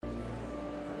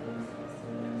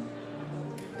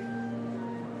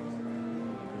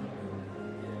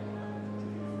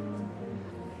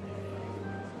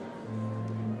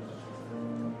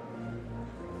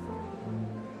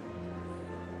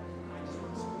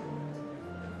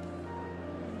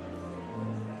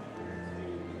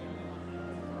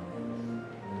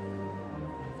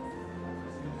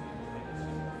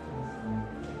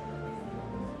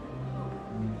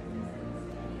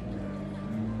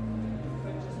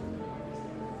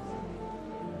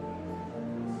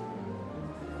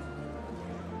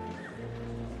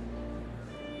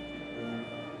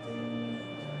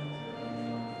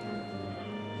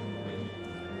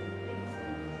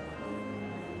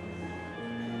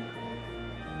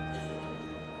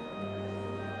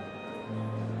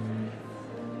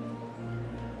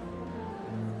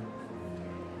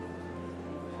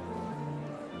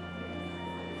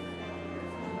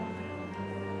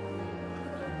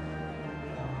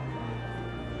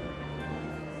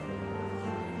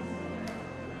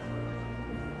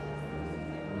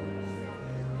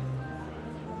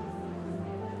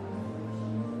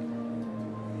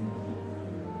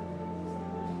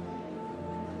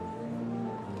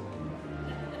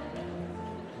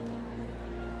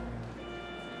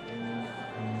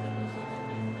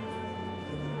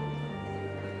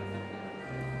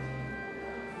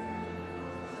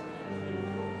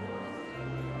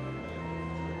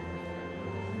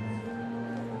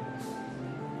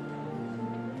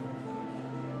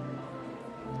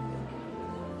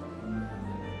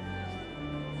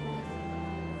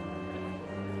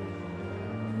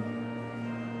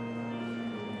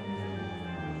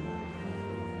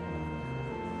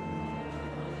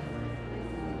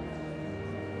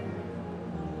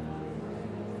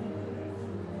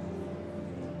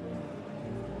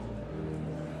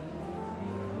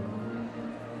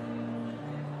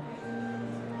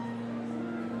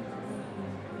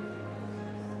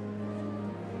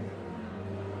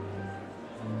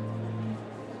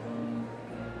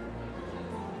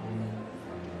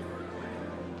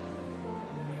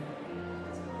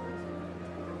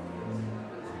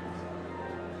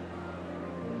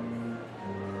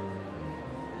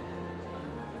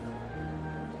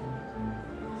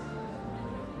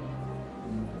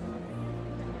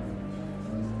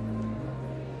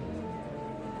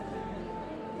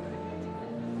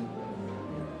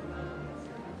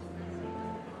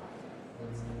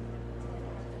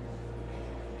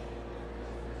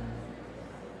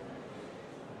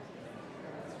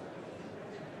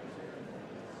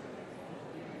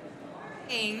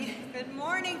Good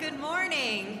morning, good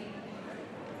morning.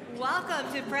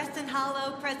 Welcome to Preston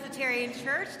Hollow Presbyterian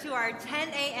Church to our 10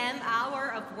 a.m.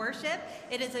 hour of worship.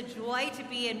 It is a joy to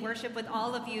be in worship with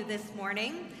all of you this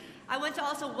morning. I want to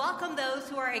also welcome those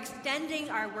who are extending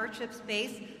our worship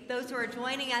space, those who are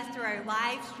joining us through our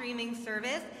live streaming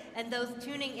service, and those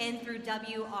tuning in through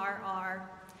WRR.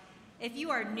 If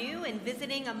you are new and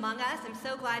visiting among us, I'm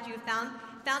so glad you found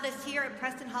us here at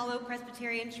Preston Hollow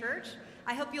Presbyterian Church.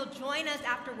 I hope you'll join us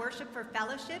after worship for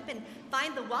fellowship and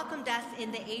find the welcome desk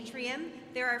in the atrium.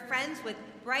 There are friends with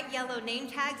bright yellow name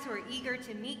tags who are eager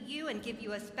to meet you and give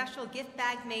you a special gift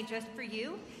bag made just for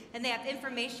you. And they have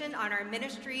information on our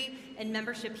ministry and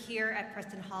membership here at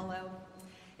Preston Hollow.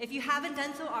 If you haven't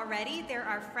done so already, there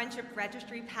are friendship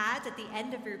registry pads at the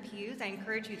end of your pews. I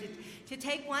encourage you to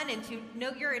take one and to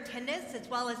note your attendance, as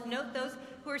well as note those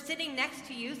who are sitting next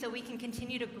to you so we can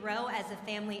continue to grow as a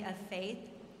family of faith.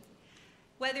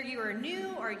 Whether you are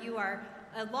new or you are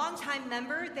a longtime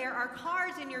member, there are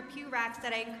cards in your pew racks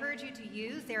that I encourage you to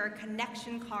use. There are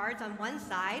connection cards on one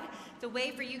side. It's a way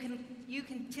for you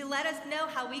to let us know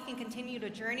how we can continue to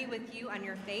journey with you on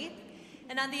your faith.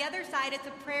 And on the other side, it's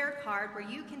a prayer card where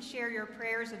you can share your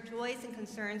prayers of joys and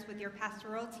concerns with your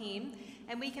pastoral team,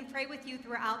 and we can pray with you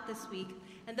throughout this week.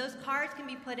 And those cards can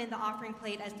be put in the offering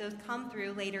plate as those come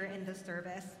through later in the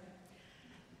service.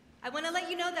 I want to let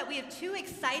you know that we have two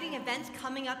exciting events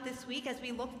coming up this week as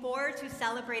we look forward to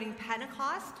celebrating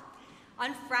Pentecost.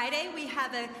 On Friday, we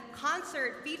have a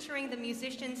concert featuring the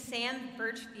musician Sam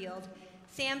Birchfield.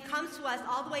 Sam comes to us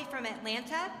all the way from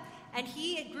Atlanta, and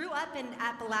he grew up in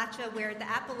Appalachia, where the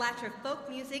Appalachia folk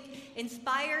music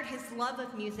inspired his love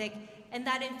of music, and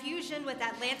that infusion with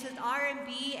Atlanta's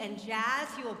R&B and jazz.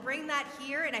 He will bring that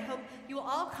here, and I hope you will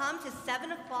all come to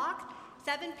 7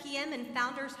 p.m. in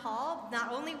Founders Hall.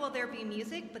 Not only will there be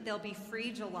music, but there'll be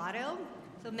free gelato,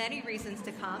 so many reasons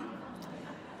to come.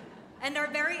 And our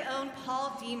very own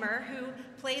Paul Deemer, who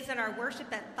plays in our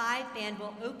Worship at 5 band,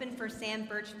 will open for Sam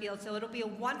Birchfield, so it'll be a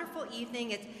wonderful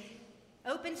evening. It's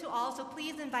open to all, so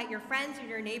please invite your friends and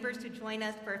your neighbors to join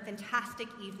us for a fantastic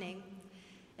evening.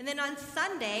 And then on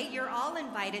Sunday, you're all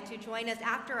invited to join us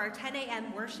after our 10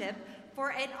 a.m. worship for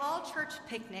an all-church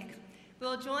picnic.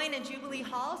 We'll join in Jubilee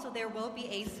Hall, so there will be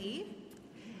AC.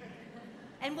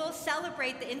 And we'll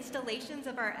celebrate the installations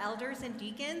of our elders and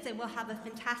deacons, and we'll have a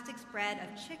fantastic spread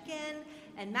of chicken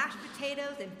and mashed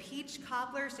potatoes and peach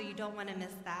cobbler, so you don't want to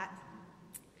miss that.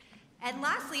 And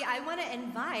lastly, I want to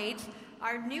invite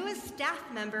our newest staff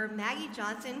member, Maggie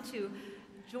Johnson, to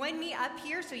join me up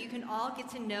here so you can all get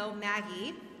to know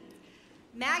Maggie.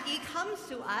 Maggie comes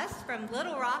to us from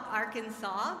Little Rock,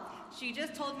 Arkansas. She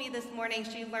just told me this morning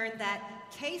she learned that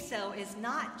queso is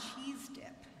not cheese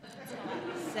dip.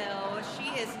 So she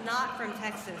is not from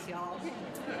Texas, y'all.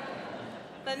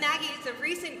 But Maggie is a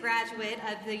recent graduate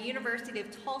of the University of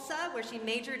Tulsa, where she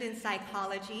majored in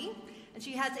psychology. And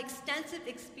she has extensive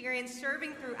experience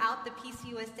serving throughout the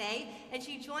PCUSA, and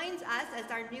she joins us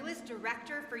as our newest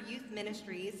director for youth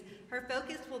ministries. Her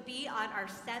focus will be on our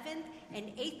 7th and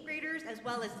 8th graders, as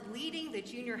well as leading the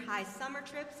junior high summer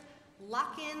trips,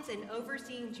 lock-ins, and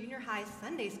overseeing junior high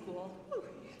Sunday school. Whew.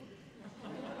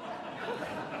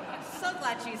 So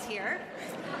glad she's here.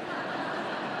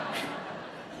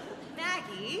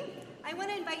 Maggie, I want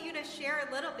to invite you to share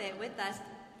a little bit with us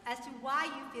as to why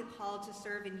you feel called to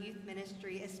serve in youth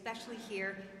ministry, especially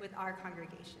here with our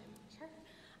congregation. Sure.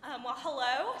 Well,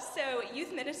 hello. So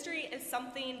youth ministry is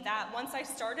something that once I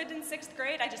started in 6th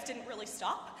grade, I just didn't really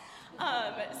stop.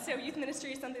 So youth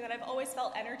ministry is something that I've always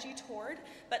felt energy toward,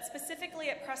 but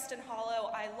specifically at Preston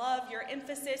Hollow, I love your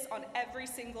emphasis on every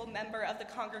single member of the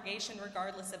congregation,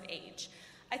 regardless of age.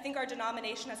 I think our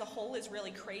denomination as a whole is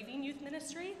really craving youth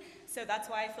ministry, so that's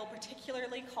why I feel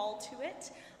particularly called to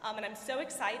it. And I'm so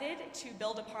excited to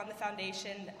build upon the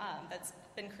foundation that's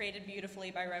been created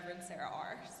beautifully by Reverend Sarah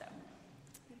R. So,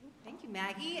 thank you,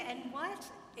 Maggie. And what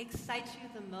excites you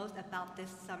the most about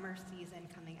this summer season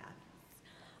coming up?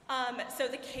 So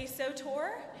the queso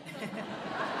tour.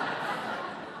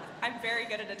 I'm very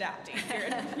good at adapting here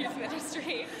in youth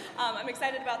ministry. I'm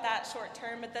excited about that short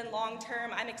term, but then long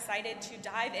term, I'm excited to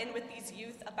dive in with these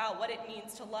youth about what it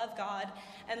means to love God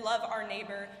and love our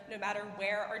neighbor, no matter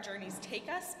where our journeys take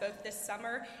us, both this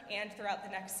summer and throughout the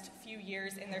next few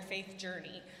years in their faith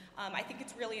journey. I think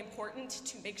it's really important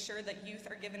to make sure that youth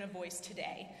are given a voice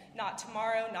today, not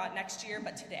tomorrow, not next year,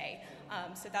 but today.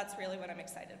 So that's really what I'm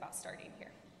excited about starting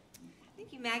here.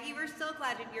 Thank you, Maggie. We're so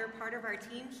glad that you're a part of our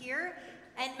team here.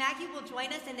 And Maggie will join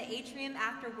us in the atrium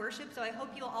after worship, so I hope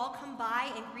you'll all come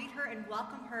by and greet her and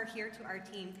welcome her here to our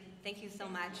team. Thank you so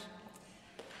much.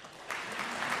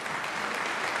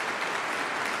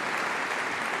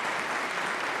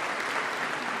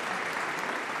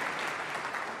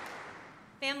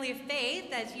 Family of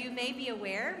Faith, as you may be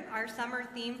aware, our summer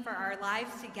theme for our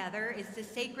lives together is the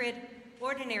sacred,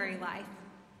 ordinary life.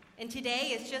 And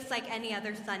today is just like any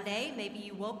other Sunday. Maybe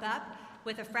you woke up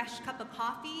with a fresh cup of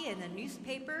coffee and a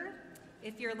newspaper.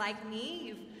 If you're like me,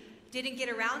 you didn't get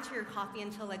around to your coffee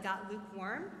until it got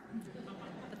lukewarm,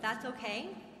 but that's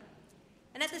okay.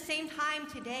 And at the same time,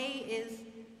 today is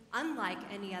unlike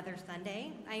any other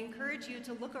Sunday. I encourage you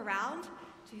to look around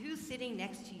to who's sitting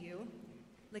next to you.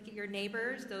 Look at your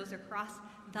neighbors, those across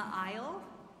the aisle,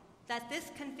 that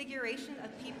this configuration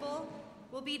of people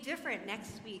will be different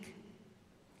next week.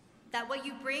 That what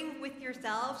you bring with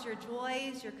yourselves, your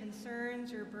joys, your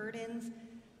concerns, your burdens,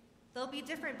 they'll be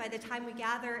different by the time we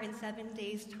gather in 7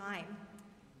 days' time.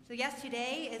 So yes,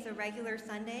 today is a regular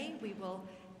Sunday. We will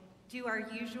do our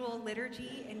usual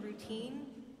liturgy and routine,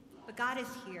 but God is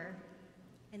here,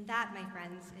 and that, my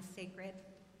friends, is sacred.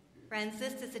 Friends,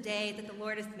 this is a day that the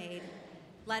Lord has made.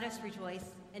 Let us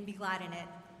rejoice and be glad in it.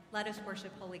 Let us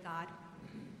worship Holy God.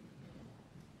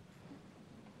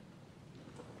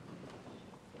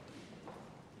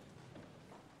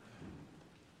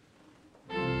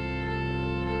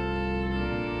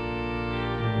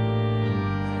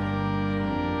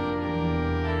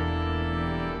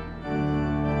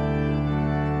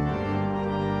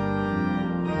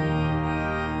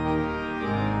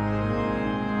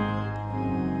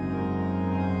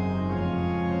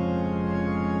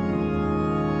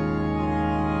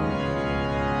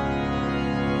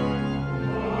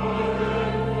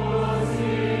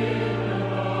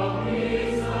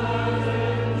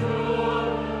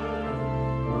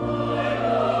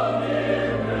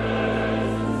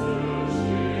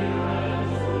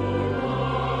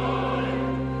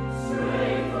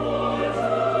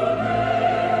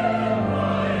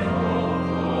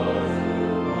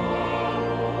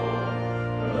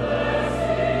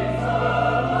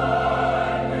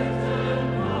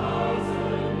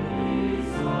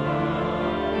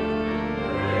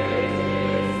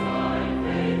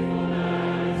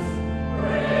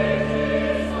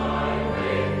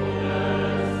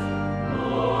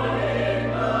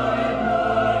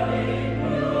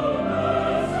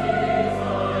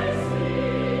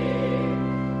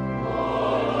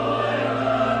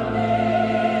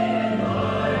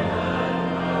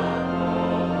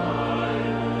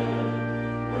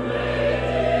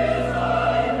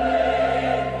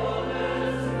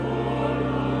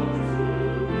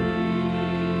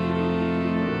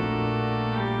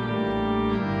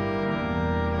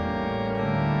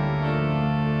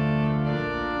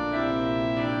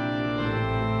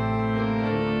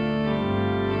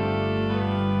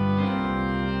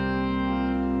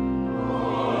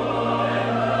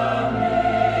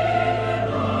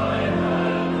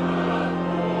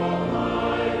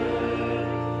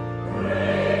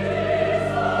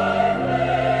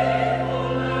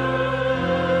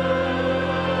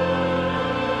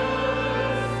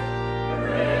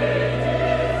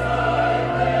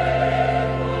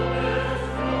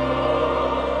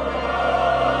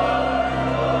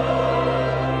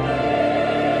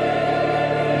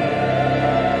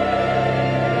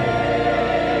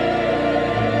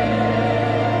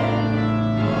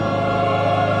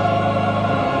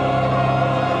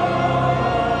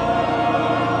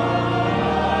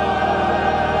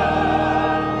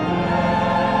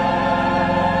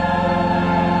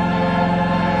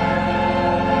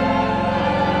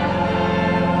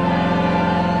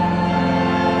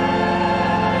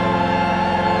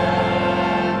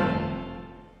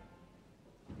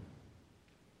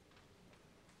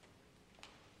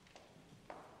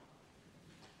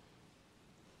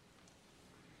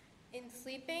 In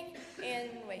sleeping and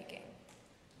in waking,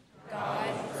 God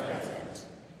is present.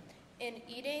 In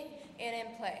eating and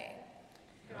in playing,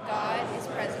 God is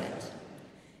present.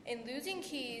 In losing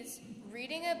keys,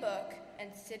 reading a book,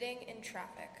 and sitting in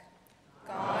traffic,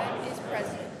 God is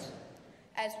present.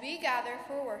 As we gather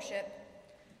for worship,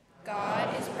 God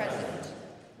is present.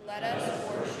 Let us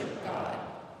worship God.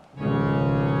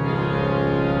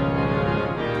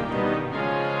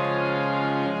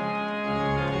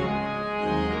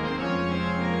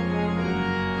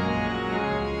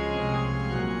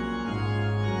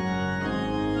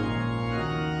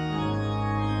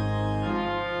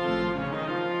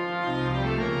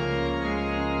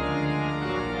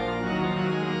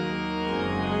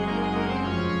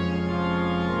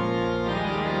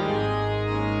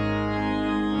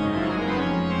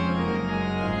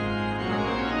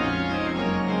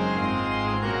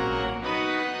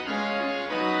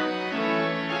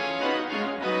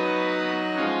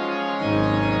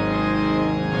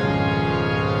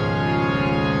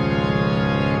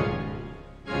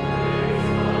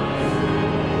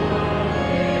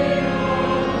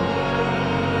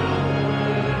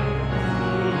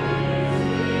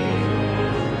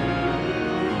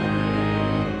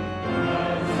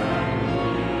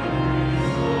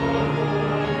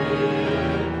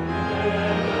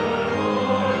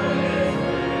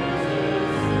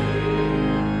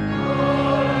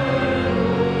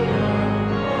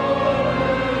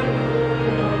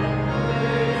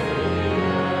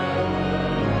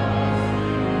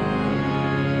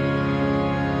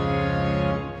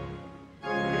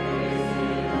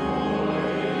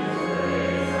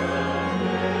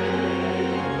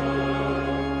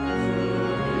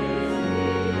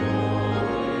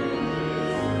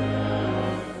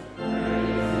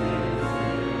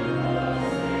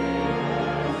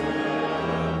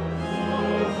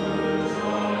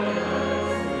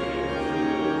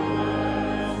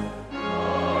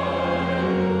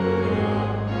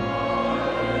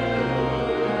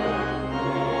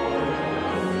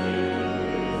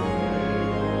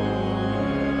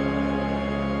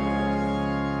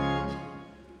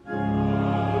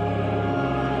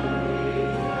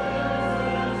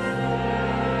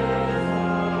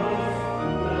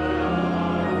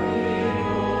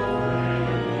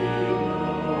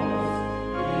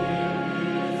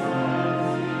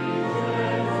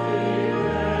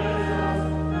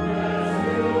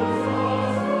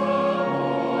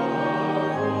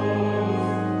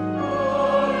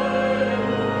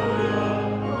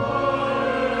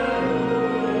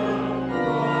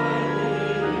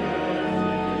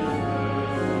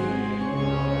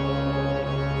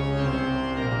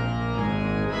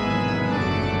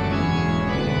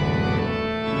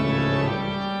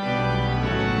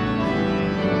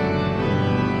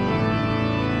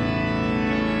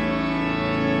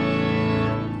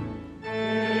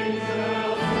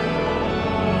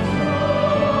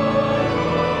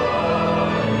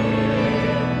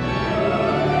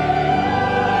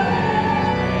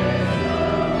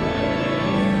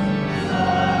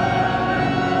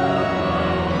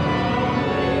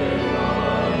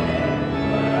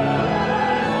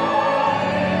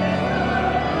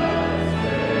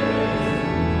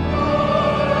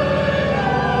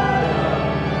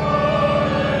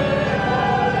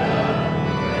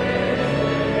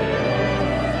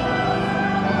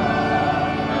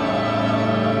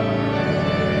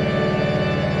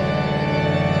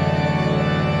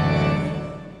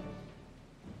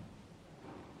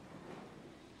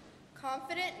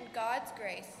 Confident in God's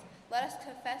grace, let us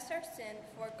confess our sin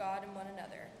before God and one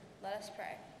another. Let us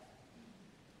pray.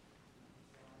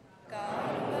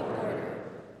 God of order,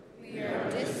 we are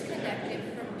disconnected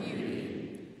from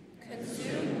beauty,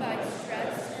 consumed by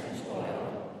stress and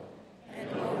toil, and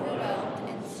overwhelmed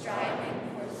in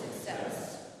striving for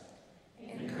success.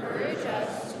 Encourage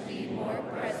us to be more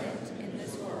present in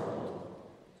this world,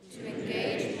 to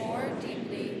engage more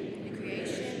deeply in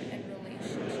creation and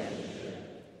relationship.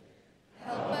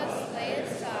 Help us lay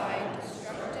aside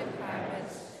destructive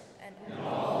habits and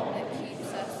all that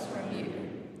keeps us from you,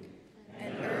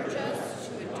 and urge us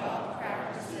to adopt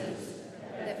practices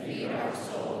that feed our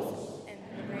souls and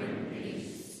bring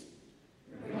peace.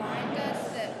 Remind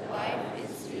us that life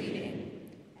is fleeting,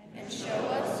 and show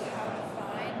us how to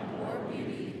find more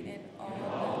beauty in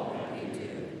all that we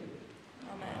do.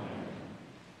 Amen.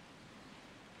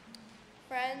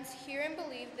 Friends, hear and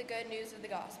believe the good news of the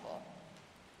gospel.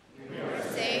 We are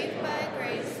saved by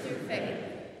grace through faith.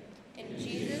 In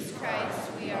Jesus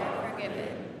Christ we are forgiven.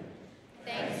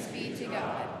 Thanks be to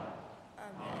God.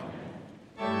 Amen.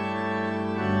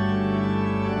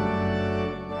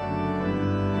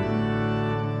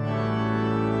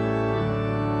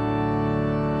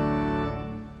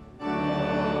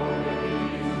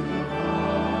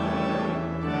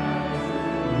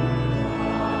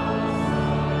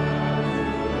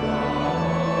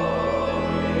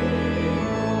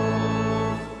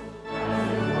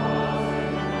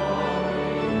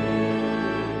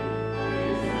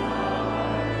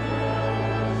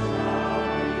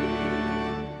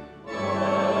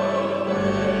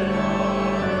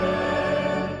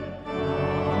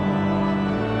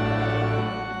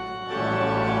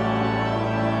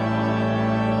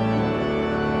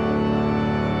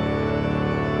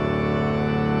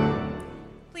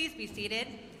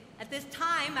 At this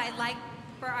time, I'd like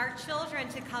for our children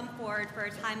to come forward for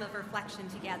a time of reflection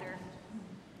together.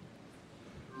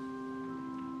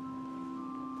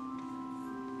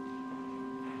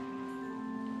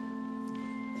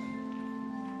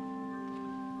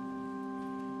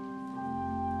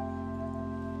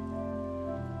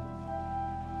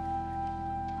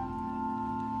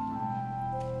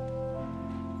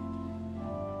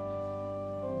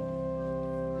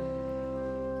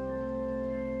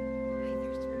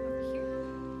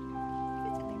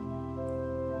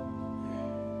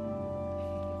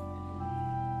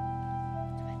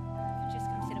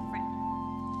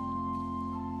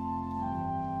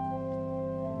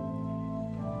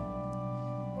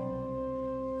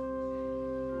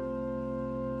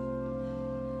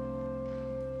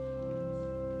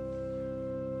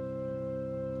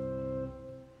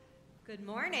 Good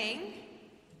morning.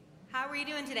 How are you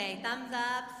doing today? Thumbs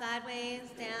up, sideways,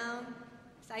 down?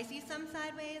 So I see some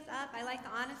sideways, up. I like the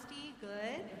honesty.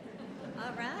 Good.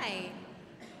 All right.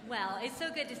 Well, it's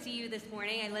so good to see you this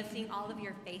morning. I love seeing all of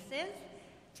your faces.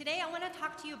 Today I want to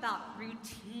talk to you about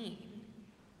routine.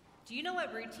 Do you know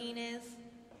what routine is?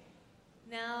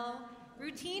 No?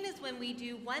 Routine is when we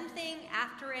do one thing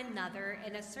after another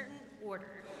in a certain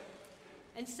order.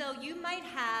 And so you might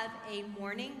have a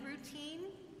morning routine,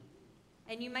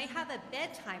 and you might have a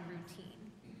bedtime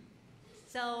routine.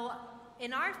 So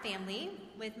in our family,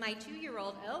 with my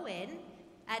 2-year-old Owen,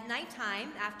 at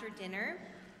nighttime after dinner,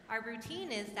 our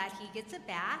routine is that he gets a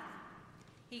bath,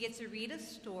 he gets to read a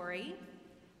story,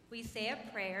 we say a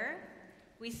prayer,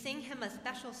 we sing him a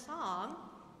special song,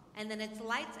 and then it's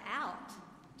lights out.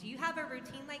 Do you have a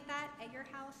routine like that at your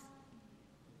house?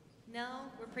 No?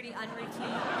 We're pretty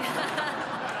unroutine.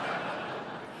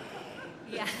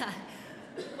 Yeah.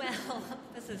 Well,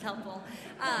 this is helpful.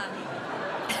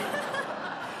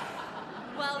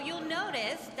 Well, you'll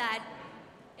notice that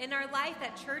in our life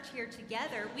at church here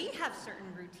together, we have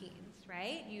certain routines,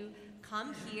 right? You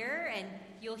come here and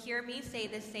you'll hear me say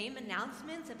the same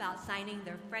announcements about signing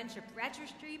their friendship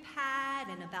registry pad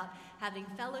and about having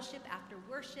fellowship after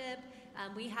worship.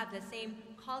 We have the same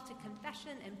call to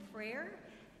confession and prayer.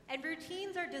 And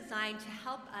routines are designed to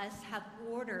help us have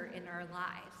order in our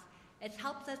lives. It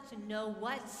helps us to know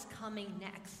what's coming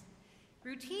next.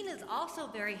 Routine is also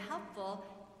very helpful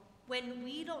when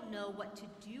we don't know what to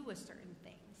do with certain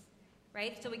things,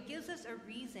 right? So it gives us a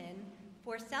reason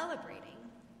for celebrating,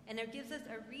 and it gives us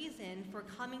a reason for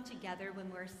coming together when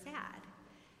we're sad.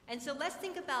 And so let's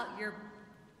think about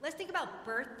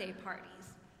birthday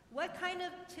parties. What kind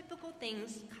of typical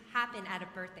things happen at a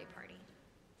birthday party?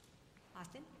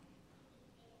 Austin?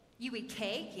 You eat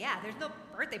cake? Yeah, there's no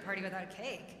birthday party without a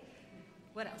cake.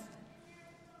 What else?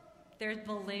 There's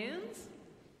balloons.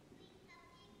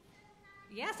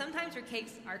 Yeah, sometimes your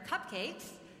cakes are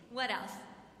cupcakes. What else?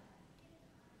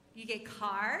 You get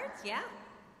cards, yeah?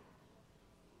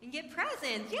 And get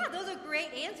presents. Yeah, those are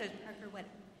great answers. Or what?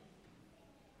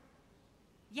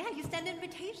 Yeah, you send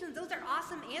invitations. Those are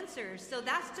awesome answers. So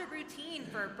that's the routine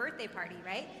for a birthday party,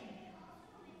 right?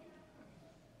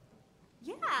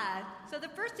 Yeah. So the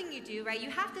first thing you do, right, you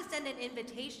have to send an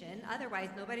invitation. Otherwise,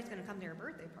 nobody's going to come to your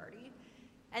birthday party.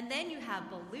 And then you have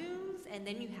balloons, and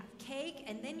then you have cake,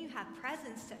 and then you have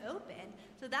presents to open.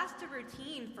 So that's the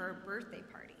routine for a birthday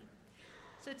party.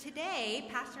 So today,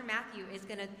 Pastor Matthew is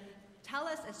going to tell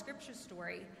us a scripture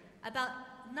story about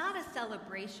not a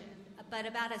celebration, but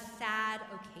about a sad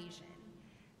occasion.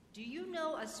 Do you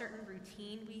know a certain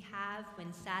routine we have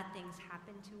when sad things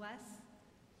happen to us?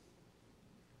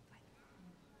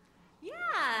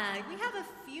 Yeah, we have a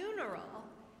funeral.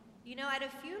 You know, at a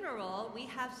funeral, we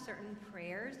have certain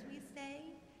prayers we say.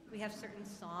 We have certain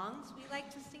songs we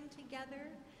like to sing together.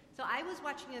 So I was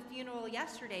watching a funeral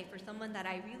yesterday for someone that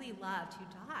I really loved who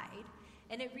died,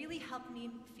 and it really helped me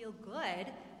feel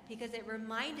good because it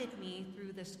reminded me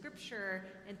through the scripture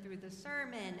and through the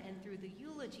sermon and through the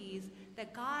eulogies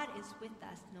that God is with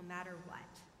us no matter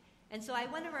what. And so I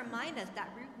want to remind us that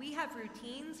we have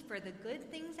routines for the good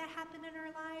things that happen in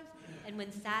our lives and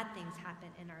when sad things happen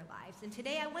in our lives. And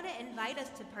today I want to invite us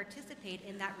to participate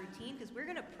in that routine because we're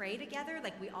going to pray together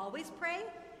like we always pray.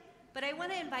 But I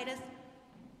want to invite us,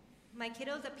 my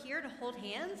kiddos up here, to hold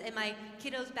hands, and my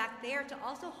kiddos back there to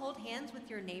also hold hands with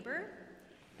your neighbor.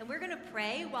 And we're going to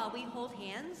pray while we hold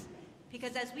hands,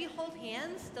 because as we hold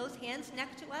hands, those hands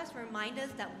next to us remind us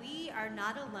that we are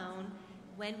not alone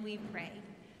when we pray.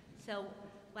 So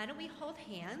why don't we hold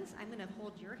hands? I'm going to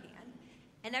hold your hand.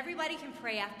 And everybody can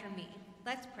pray after me.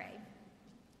 Let's pray.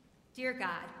 Dear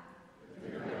God,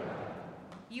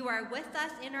 you are with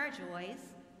us in our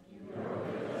joys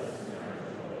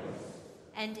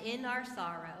and in our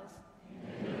sorrows.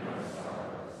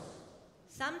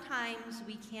 Sometimes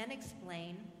we can't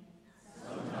explain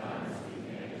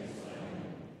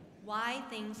why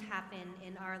things happen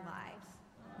in our lives.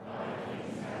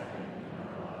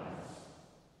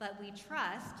 But we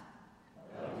trust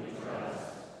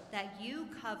that you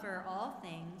cover all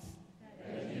things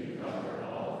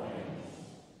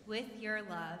with your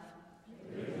love.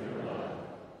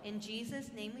 In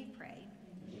Jesus' name we pray.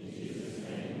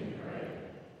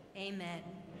 Amen.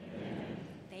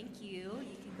 Thank you.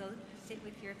 You can go sit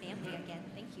with your family again.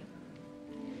 Thank you.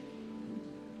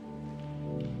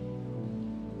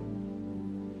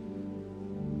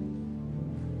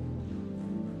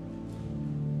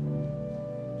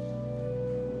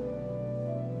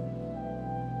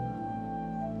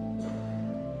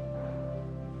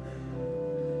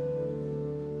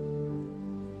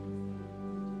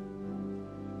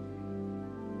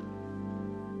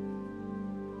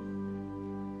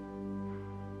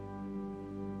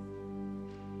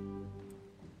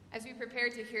 As we prepare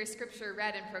to hear Scripture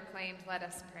read and proclaimed, let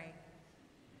us pray.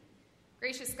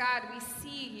 Gracious God, we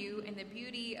see you in the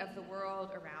beauty of the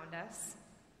world around us.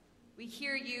 We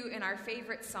hear you in our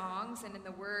favorite songs and in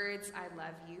the words, I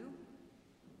love you.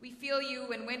 We feel you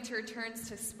when winter turns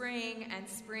to spring and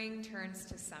spring turns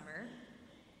to summer.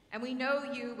 And we know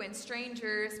you when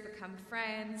strangers become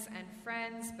friends and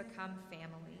friends become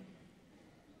family.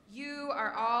 You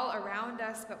are all around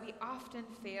us, but we often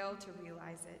fail to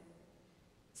realize it.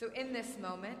 So in this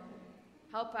moment,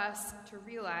 help us to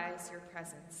realize your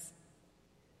presence.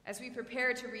 As we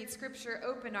prepare to read Scripture,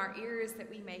 open our ears that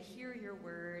we may hear your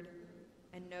word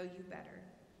and know you better.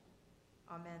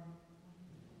 Amen.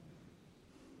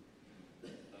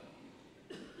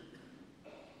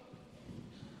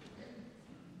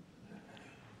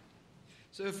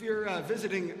 So if you're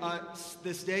visiting us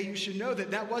this day, you should know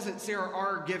that wasn't Sarah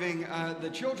R. giving the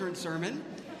children's sermon.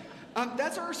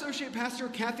 That's our associate pastor,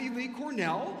 Kathy Lee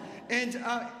Cornell. And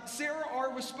Sarah R.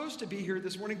 was supposed to be here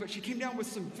this morning, but she came down with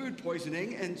some food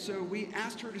poisoning. And so we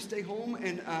asked her to stay home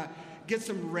and get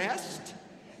some rest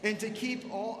and to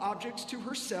keep all objects to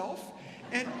herself.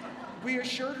 And we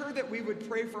assured her that we would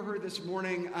pray for her this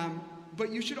morning.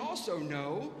 But you should also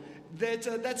know that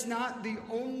that's not the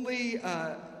only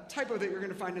typo that you're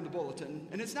going to find in the bulletin.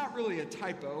 And it's not really a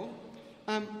typo.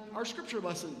 Our scripture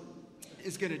lesson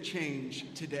is going to change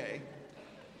today.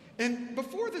 And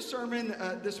before the sermon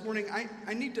this morning,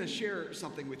 I need to share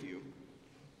something with you.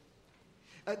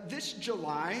 This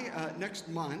July, next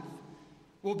month,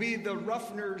 will be the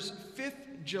Ruffners'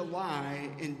 5th July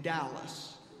in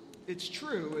Dallas. It's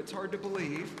true, it's hard to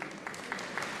believe.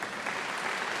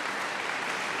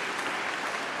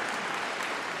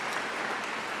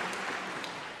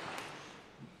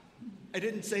 I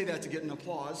didn't say that to get an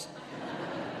applause.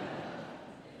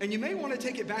 And you may want to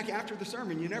take it back after the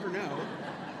sermon, you never know.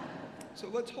 So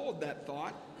let's hold that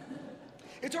thought.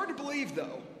 It's hard to believe,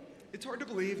 though, It's hard to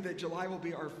believe that July will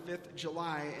be our 5th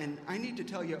July, and I need to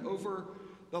tell you, over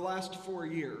the last 4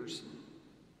 years,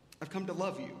 I've come to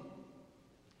love you.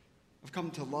 I've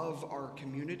come to love our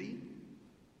community.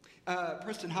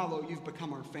 Preston Hollow, you've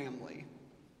become our family.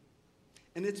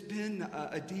 And it's been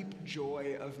a deep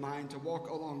joy of mine to walk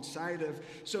alongside of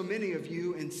so many of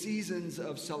you in seasons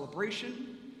of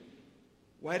celebration,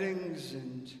 weddings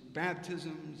and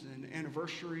baptisms and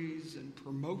anniversaries and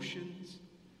promotions.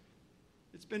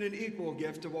 It's been an equal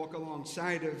gift to walk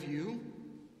alongside of you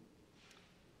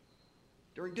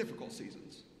during difficult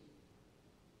seasons.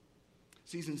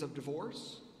 Seasons of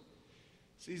divorce,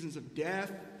 seasons of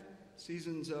death,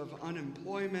 seasons of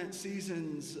unemployment,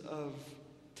 seasons of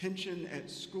tension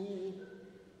at school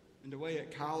and away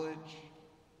at college.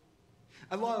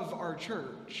 I love our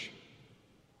church.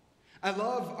 I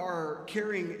love our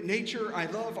caring nature. I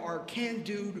love our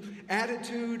can-do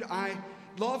attitude. I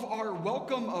love our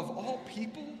welcome of all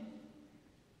people.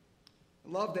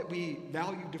 I love that we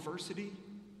value diversity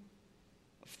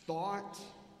of thought,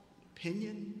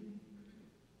 opinion,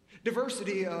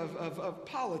 diversity of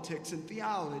politics and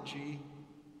theology.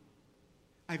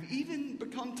 I've even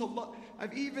begun to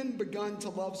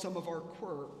love some of our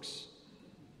quirks.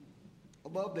 I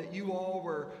love that you all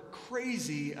were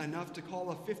crazy enough to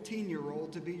call a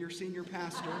 15-year-old to be your senior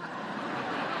pastor.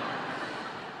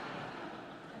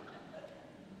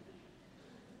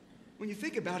 When you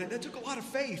think about it, that took a lot of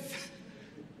faith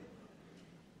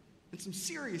and some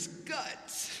serious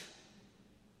guts.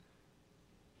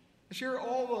 I share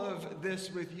all of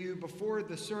this with you before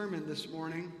the sermon this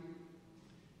morning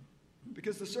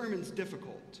because the sermon's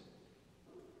difficult.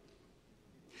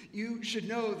 You should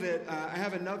know that I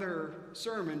have another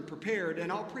sermon prepared,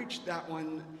 and I'll preach that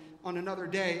one on another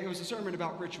day. It was a sermon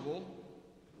about ritual.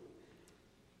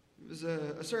 It was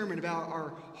a sermon about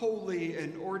our holy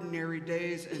and ordinary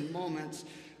days and moments,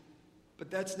 but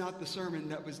that's not the sermon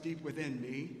that was deep within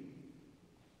me.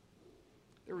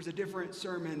 There was a different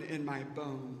sermon in my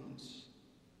bones.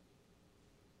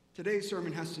 Today's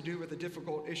sermon has to do with a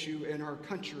difficult issue in our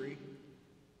country,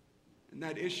 and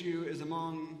that issue is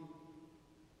among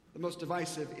the most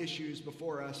divisive issues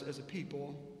before us as a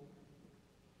people.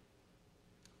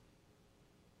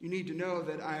 You need to know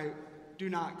that I do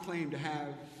not claim to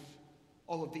have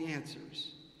all of the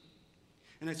answers,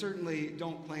 and I certainly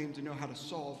don't claim to know how to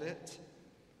solve it.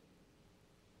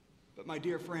 But my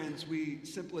dear friends, we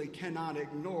simply cannot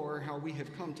ignore how we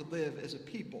have come to live as a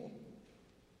people.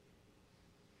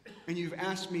 And you've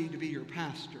asked me to be your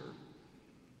pastor,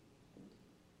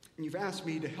 and you've asked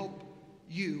me to help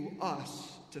you,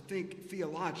 us, to think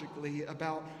theologically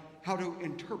about how to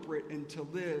interpret and to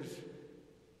live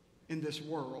in this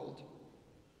world.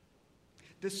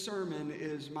 This sermon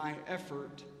is my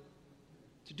effort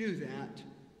to do that.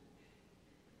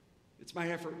 It's my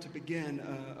effort to begin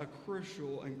a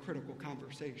crucial and critical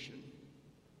conversation.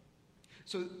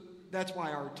 So that's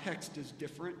why our text is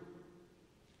different.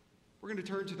 We're going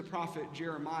to turn to the prophet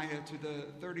Jeremiah, to the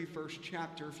 31st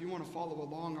chapter. If you want to follow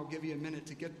along, I'll give you a minute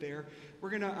to get there. We're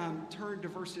going to turn to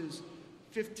verses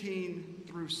 15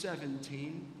 through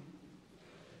 17.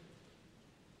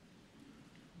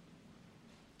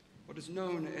 What is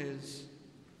known as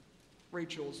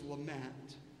Rachel's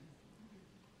lament.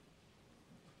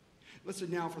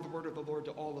 Listen now for the word of the Lord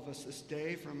to all of us this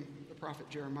day from the prophet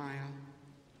Jeremiah.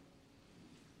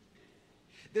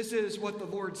 This is what the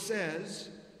Lord says.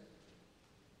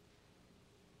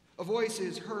 A voice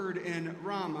is heard in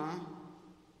Ramah,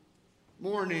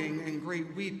 mourning and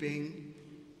great weeping,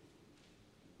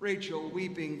 Rachel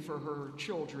weeping for her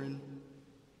children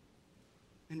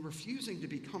and refusing to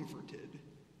be comforted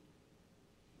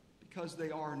because they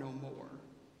are no more.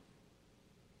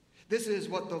 This is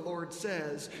what the Lord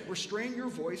says: restrain your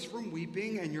voice from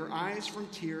weeping and your eyes from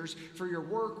tears, for your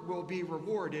work will be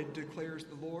rewarded, declares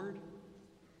the Lord.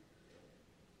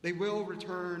 They will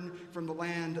return from the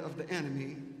land of the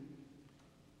enemy.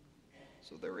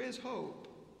 So there is hope.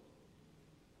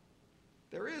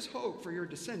 There is hope for your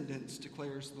descendants,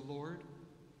 declares the Lord.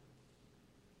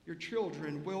 Your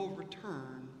children will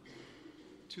return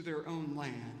to their own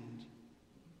land.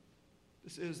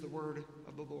 This is the word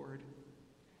of the Lord.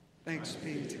 Thanks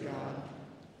be to God.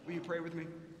 Will you pray with me?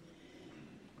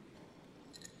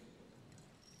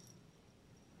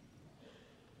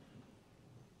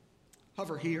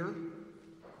 Hover here.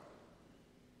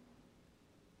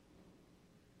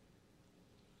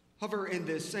 Hover in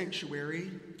this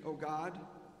sanctuary, O God,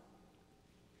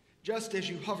 just as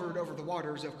you hovered over the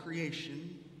waters of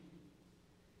creation.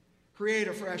 Create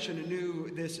afresh and anew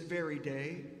this very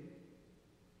day.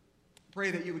 Pray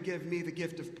that you would give me the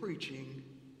gift of preaching,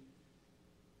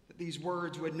 that these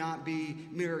words would not be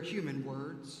mere human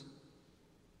words,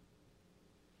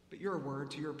 but your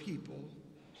word to your people.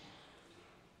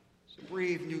 So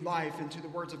breathe new life into the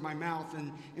words of my mouth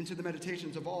and into the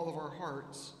meditations of all of our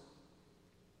hearts,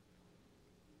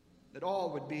 that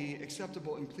all would be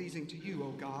acceptable and pleasing to you,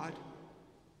 O God.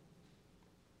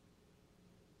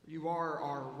 You are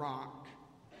our rock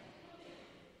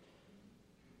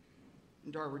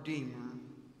and our Redeemer.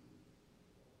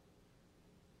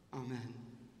 Amen.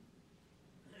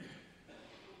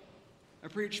 I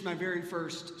preached my very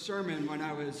first sermon when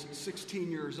I was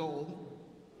 16 years old.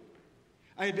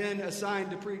 I had been assigned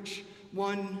to preach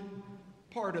one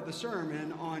part of the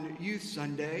sermon on Youth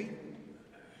Sunday.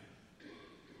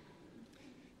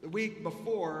 The week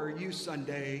before Youth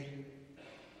Sunday,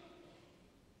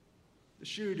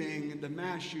 the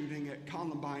mass shooting at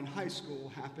Columbine High School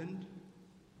happened.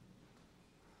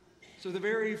 So the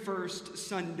very first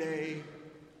Sunday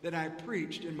that I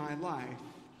preached in my life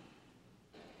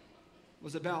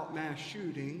was about mass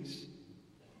shootings.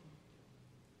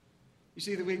 You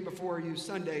see, the week before Youth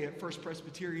Sunday at First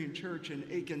Presbyterian Church in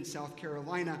Aiken, South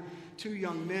Carolina, 2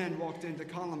 young men walked into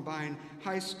Columbine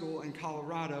High School in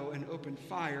Colorado and opened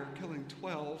fire, killing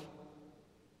 12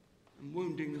 and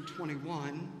wounding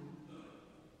 21.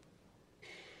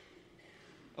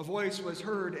 A voice was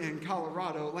heard in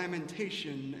Colorado,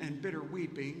 lamentation and bitter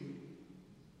weeping.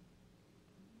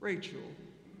 Rachel,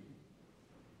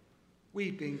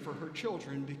 weeping for her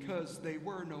children because they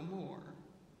were no more.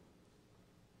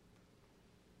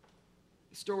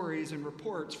 Stories and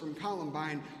reports from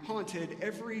Columbine haunted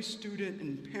every student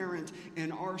and parent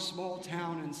in our small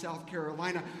town in South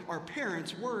Carolina. Our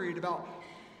parents worried about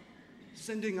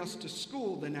sending us to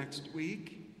school the next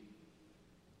week.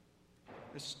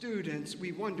 As students,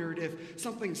 we wondered if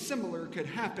something similar could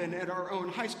happen at our own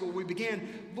high school. We began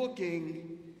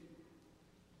looking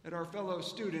at our fellow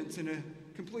students in a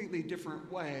completely different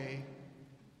way.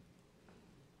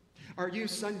 Our Youth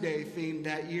Sunday theme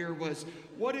that year was,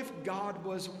 "What if God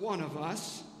was one of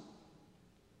us?"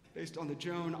 based on the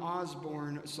Joan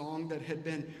Osborne song that had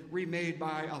been remade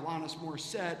by Alanis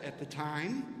Morissette at the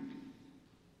time.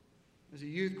 As a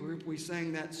youth group, we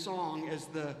sang that song as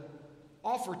the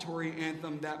offertory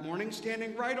anthem that morning,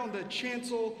 standing right on the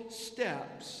chancel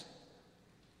steps.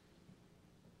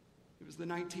 It was the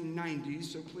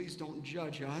 1990s, so please don't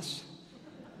judge us.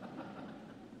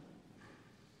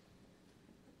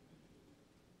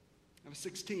 I was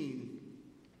 16.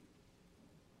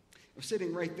 I was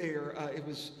sitting right there. It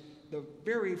was the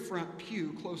very front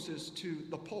pew closest to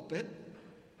the pulpit.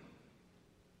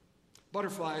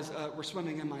 Butterflies were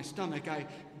swimming in my stomach. I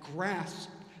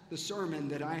grasped the sermon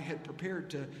that I had prepared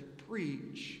to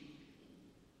preach.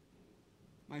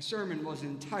 My sermon was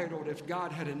entitled, "If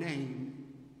God Had a Name,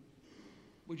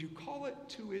 Would You Call It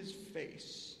to His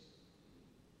Face?"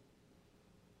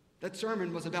 That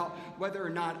sermon was about whether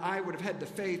or not I would have had the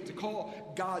faith to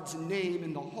call God's name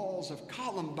in the halls of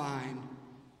Columbine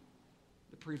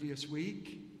the previous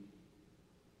week.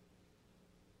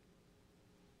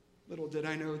 Little did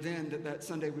I know then that that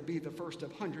Sunday would be the first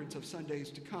of hundreds of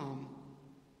Sundays to come,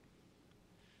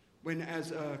 when as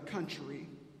a country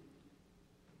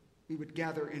we would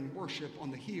gather in worship on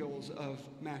the heels of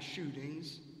mass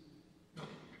shootings.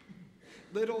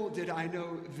 Little did I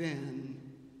know then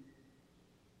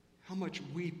how much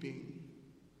weeping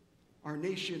our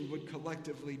nation would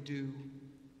collectively do,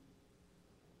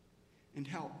 and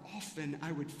how often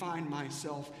I would find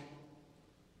myself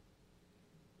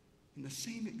in the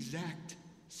same exact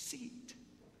seat.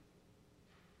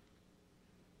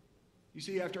 You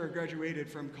see, after I graduated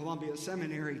from Columbia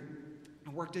Seminary, I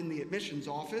worked in the admissions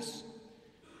office.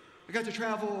 I got to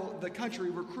travel the country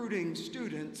recruiting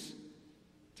students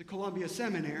to Columbia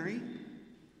Seminary.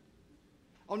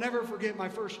 I'll never forget my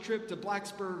first trip to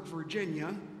Blacksburg,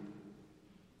 Virginia.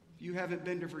 If you haven't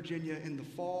been to Virginia in the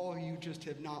fall, you just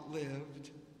have not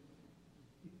lived.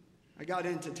 I got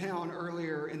into town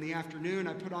earlier in the afternoon.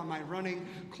 I put on my running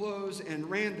clothes and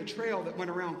ran the trail that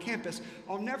went around campus.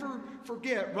 I'll never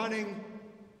forget running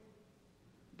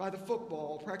by the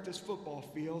practice football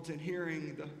fields and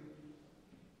hearing the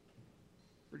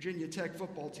Virginia Tech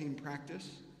football team practice.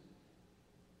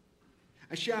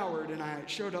 I showered and I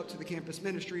showed up to the campus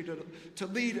ministry to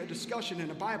lead a discussion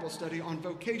and a Bible study on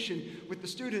vocation with the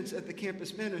students at the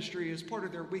campus ministry as part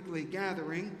of their weekly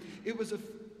gathering. It was a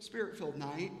spirit-filled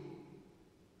night.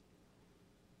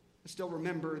 I still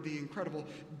remember the incredible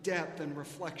depth and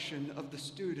reflection of the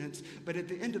students, but at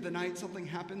the end of the night, something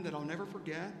happened that I'll never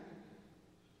forget.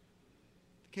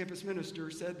 The campus minister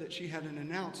said that she had an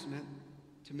announcement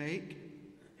to make.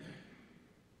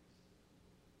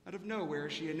 Out of nowhere,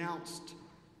 she announced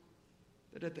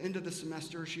that at the end of the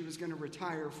semester she was going to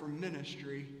retire from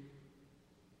ministry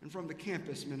and from the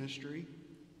campus ministry.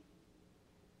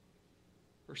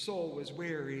 Her soul was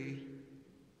weary,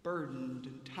 burdened,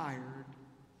 and tired.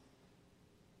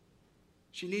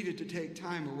 She needed to take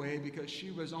time away because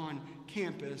she was on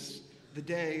campus the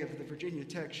day of the Virginia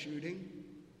Tech shooting.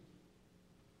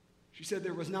 She said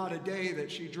there was not a day that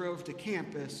she drove to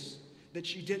campus that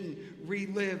she didn't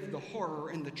relive the horror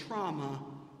and the trauma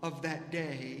of that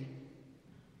day.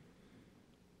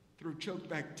 Through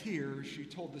choked-back tears, she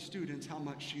told the students how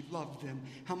much she loved them,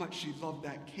 how much she loved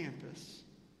that campus.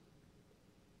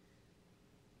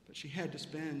 But she had to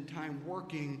spend time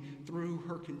working through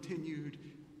her continued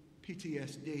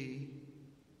PTSD.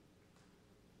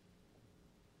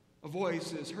 A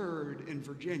voice is heard in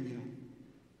Virginia,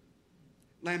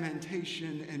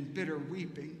 lamentation and bitter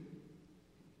weeping.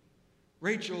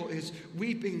 Rachel is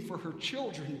weeping for her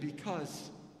children because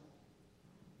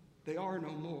they are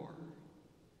no more.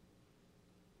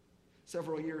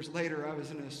 Several years later, I was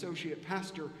an associate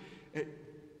pastor at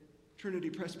Trinity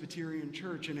Presbyterian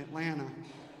Church in Atlanta.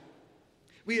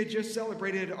 We had just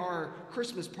celebrated our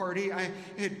Christmas party. I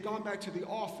had gone back to the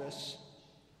office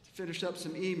to finish up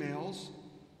some emails.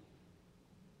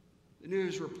 The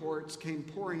news reports came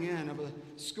pouring in of a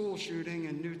school shooting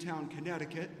in Newtown,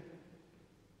 Connecticut.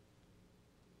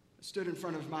 I stood in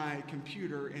front of my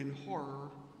computer in horror.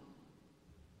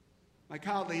 My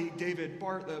colleague, David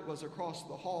Bartlett, was across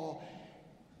the hall,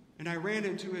 and I ran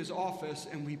into his office,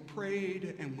 and we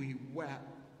prayed and we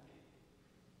wept.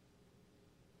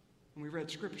 And we read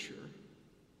scripture.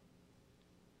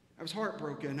 I was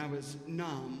heartbroken. I was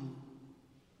numb.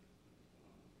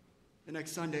 The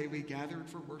next Sunday, we gathered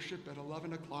for worship at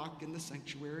 11 o'clock in the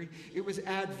sanctuary. It was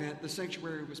Advent. The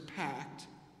sanctuary was packed.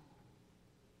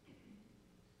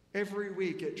 Every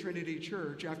week at Trinity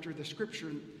Church, after the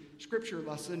scripture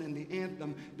lesson and the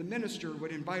anthem, the minister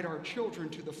would invite our children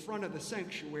to the front of the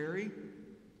sanctuary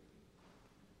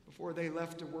before they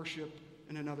left to worship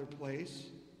in another place.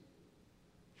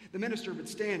 The minister would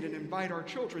stand and invite our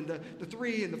children, the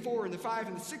 3 and the 4 and the 5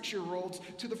 and the 6-year-olds,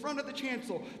 to the front of the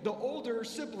chancel, the older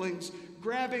siblings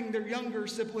grabbing their younger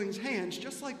siblings' hands,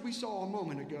 just like we saw a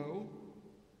moment ago.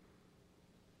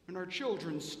 And our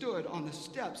children stood on the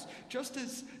steps, just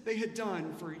as they had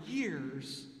done for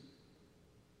years.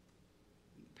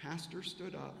 And the pastor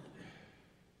stood up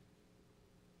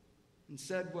and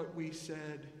said what we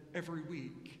said every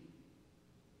week.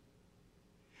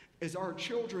 As our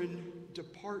children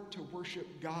depart to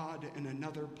worship God in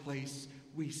another place,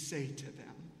 we say to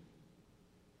them,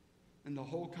 and the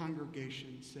whole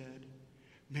congregation said,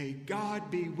 "May God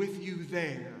be with you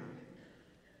there."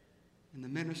 And the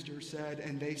minister said,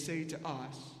 and they say to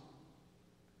us,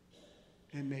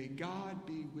 "And may God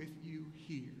be with you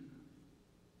here."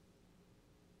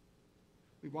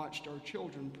 We watched our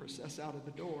children process out of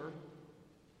the door,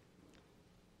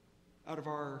 out of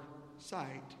our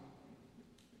sight,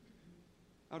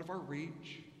 out of our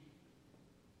reach,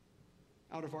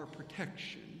 out of our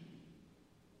protection.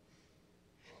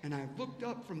 And I looked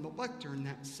up from the lectern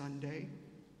that Sunday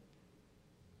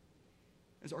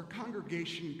as our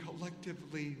congregation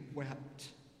collectively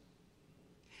wept.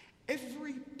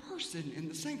 Every person in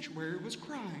the sanctuary was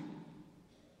crying.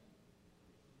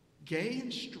 Gay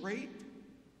and straight,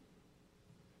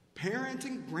 parent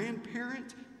and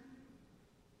grandparent,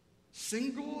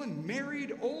 single and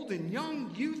married, old and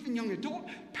young, youth and young adult,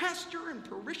 pastor and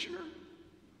parishioner,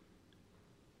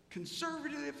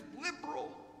 conservative,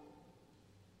 liberal.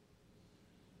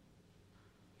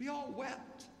 We all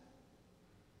wept.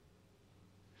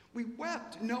 We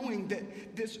wept knowing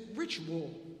that this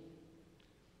ritual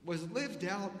was lived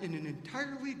out in an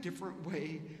entirely different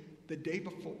way the day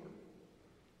before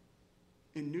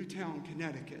in Newtown,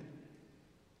 Connecticut.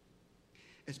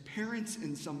 As parents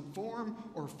in some form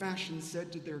or fashion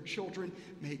said to their children,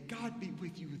 "May God be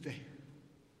with you there."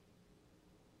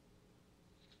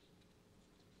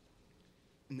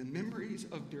 And the memories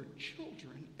of their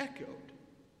children echoed,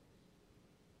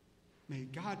 "May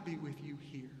God be with you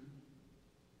here."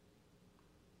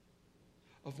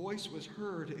 A voice was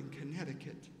heard in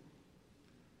Connecticut,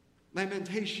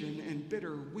 lamentation and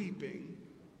bitter weeping.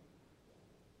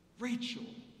 Rachel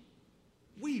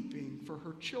weeping for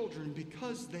her children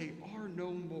because they are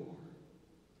no more.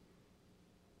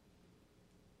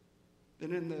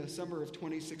 Then in the summer of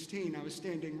 2016, I was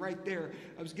standing right there.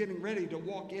 I was getting ready to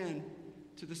walk in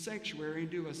to the sanctuary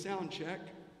and do a sound check.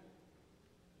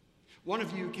 One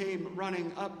of you came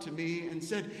running up to me and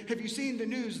said, "Have you seen the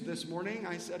news this morning?"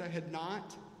 I said I had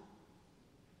not.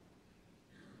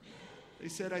 They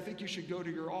said, "I think you should go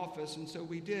to your office." And so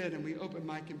we did, and we opened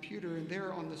my computer, and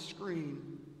there on the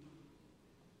screen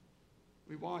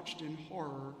We watched in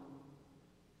horror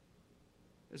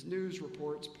as news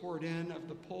reports poured in of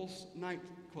the Pulse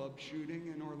nightclub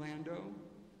shooting in Orlando.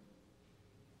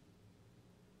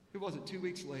 It wasn't 2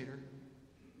 weeks later,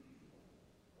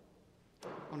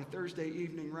 on a Thursday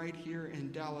evening right here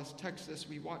in Dallas, Texas,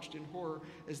 we watched in horror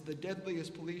as the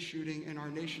deadliest police shooting in our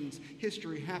nation's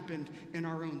history happened in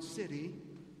our own city.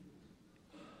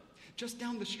 Just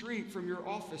down the street from your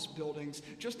office buildings,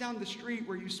 just down the street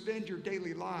where you spend your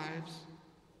daily lives.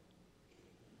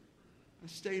 I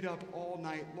stayed up all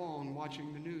night long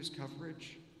watching the news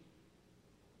coverage.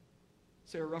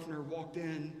 Sarah Ruffner walked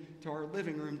in to our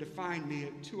living room to find me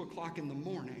at 2 o'clock in the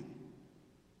morning.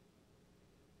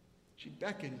 She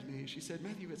beckoned me. She said,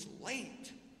 "Matthew, it's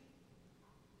late.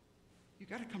 You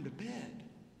got to come to bed."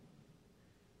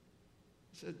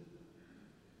 I said,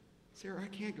 "Sarah, I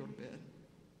can't go to bed.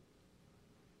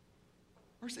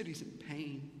 Our city's in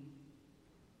pain.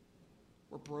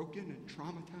 We're broken and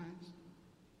traumatized.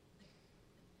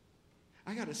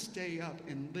 I got to stay up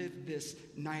and live this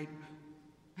night.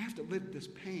 I have to live this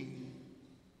pain.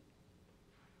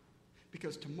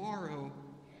 Because tomorrow,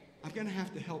 I'm going to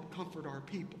have to help comfort our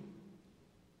people.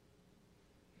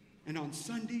 And on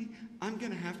Sunday, I'm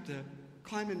going to have to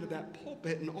climb into that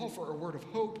pulpit and offer a word of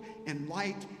hope and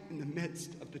light in the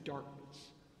midst of the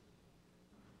darkness."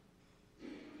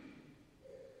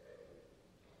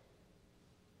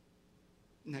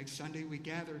 Next Sunday, we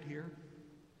gathered here.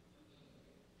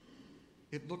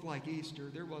 It looked like Easter.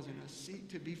 There wasn't a seat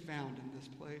to be found in this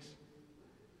place.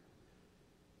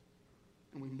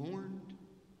 And we mourned,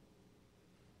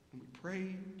 and we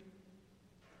prayed.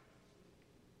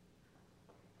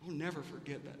 I'll never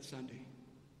forget that Sunday.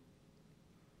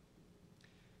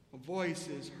 A voice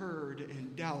is heard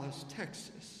in Dallas,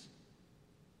 Texas.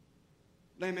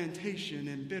 Lamentation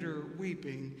and bitter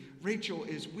weeping. Rachel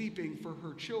is weeping for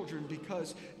her children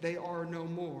because they are no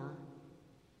more.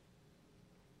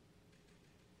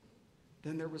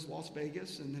 Then there was Las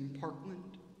Vegas and then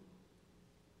Parkland.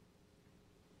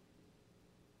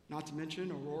 Not to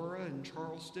mention Aurora and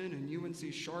Charleston and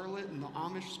UNC Charlotte and the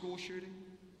Amish school shooting.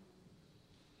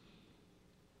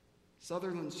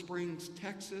 Sutherland Springs,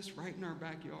 Texas, right in our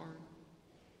backyard.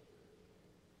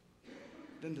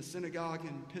 Then the synagogue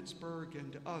in Pittsburgh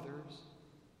and others.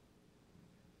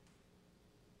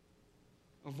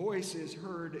 A voice is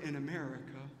heard in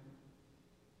America.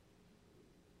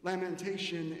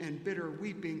 Lamentation and bitter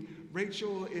weeping.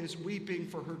 Rachel is weeping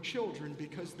for her children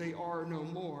because they are no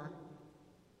more.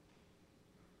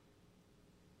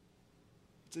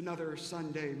 It's another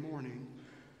Sunday morning.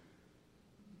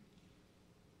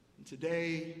 And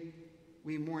today,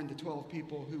 we mourn the 12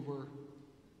 people who were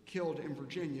killed in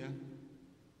Virginia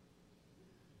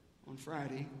on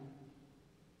Friday.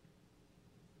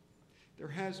 There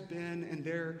has been and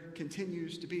there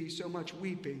continues to be so much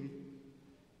weeping.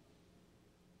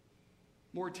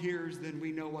 More tears than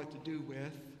we know what to do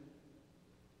with.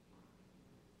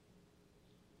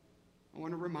 I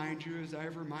want to remind you, as I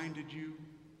have reminded you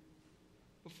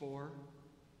before,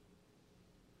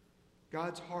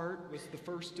 God's heart was the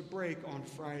first to break on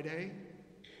Friday.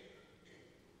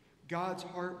 God's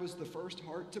heart was the first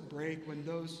heart to break when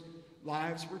those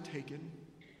lives were taken.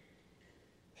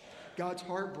 God's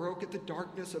heart broke at the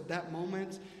darkness of that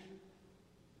moment.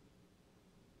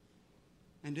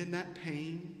 And in that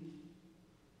pain,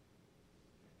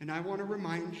 and I want to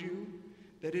remind you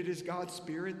that it is God's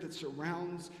Spirit that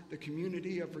surrounds the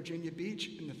community of Virginia Beach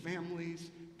and the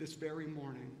families this very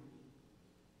morning.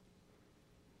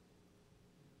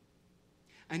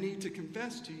 I need to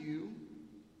confess to you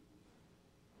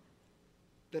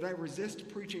that I resist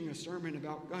preaching a sermon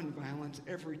about gun violence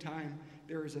every time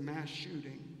there is a mass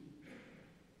shooting,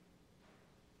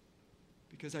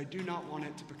 because I do not want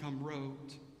it to become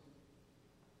rote.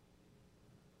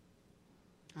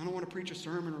 I don't want to preach a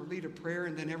sermon or lead a prayer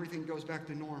and then everything goes back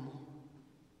to normal.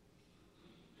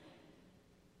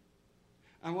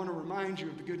 I want to remind you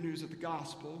of the good news of the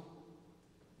gospel.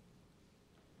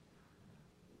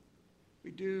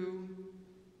 We do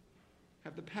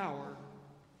have the power,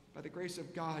 by the grace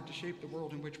of God, to shape the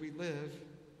world in which we live.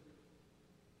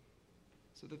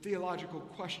 So the theological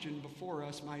question before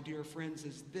us, my dear friends,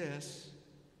 is this: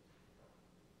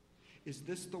 is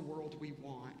this the world we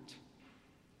want?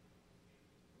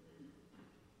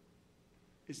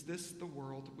 Is this the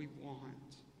world we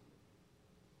want?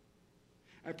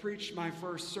 I preached my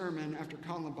first sermon after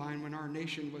Columbine when our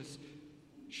nation was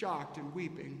shocked and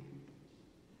weeping.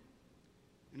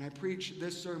 And I preach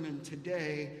this sermon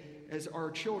today as our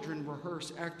children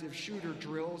rehearse active shooter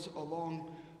drills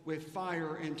along with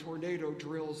fire and tornado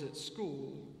drills at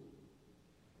school.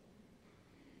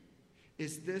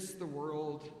 Is this the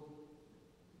world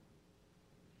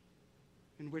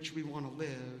in which we want to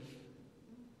live.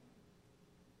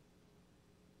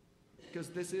 Because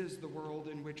this is the world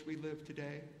in which we live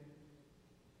today.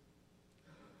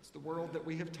 It's the world that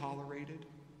we have tolerated.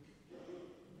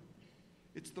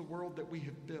 It's the world that we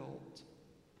have built.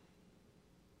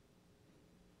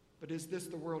 But is this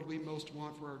the world we most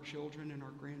want for our children and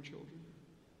our grandchildren?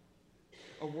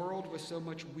 A world with so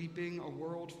much weeping, a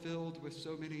world filled with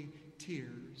so many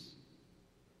tears.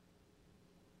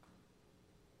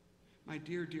 My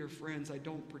dear, dear friends, I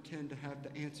don't pretend to have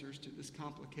the answers to this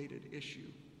complicated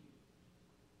issue.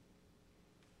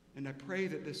 And I pray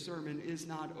that this sermon is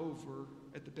not over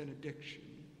at the benediction.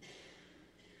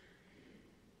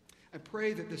 I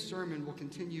pray that this sermon will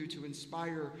continue to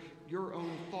inspire your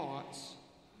own thoughts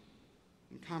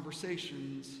and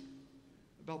conversations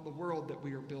about the world that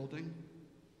we are building.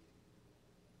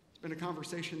 It's been a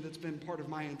conversation that's been part of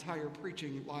my entire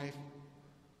preaching life.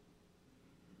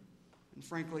 And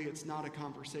frankly, it's not a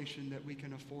conversation that we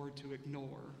can afford to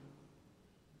ignore.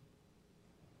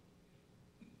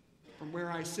 From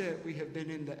where I sit, we have been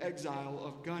in the exile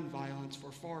of gun violence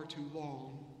for far too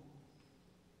long.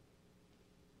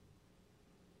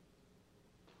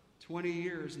 20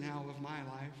 years now of my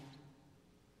life.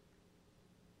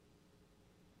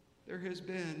 There has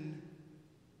been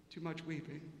too much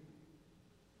weeping.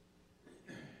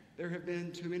 There have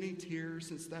been too many tears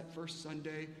since that first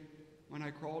Sunday when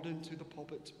I crawled into the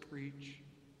pulpit to preach.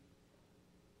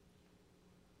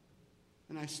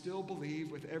 And I still believe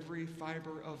with every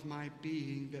fiber of my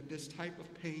being that this type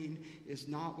of pain is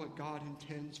not what God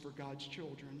intends for God's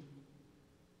children.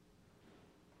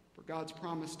 For God's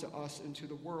promise to us and to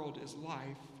the world is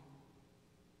life,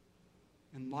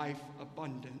 and life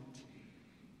abundant.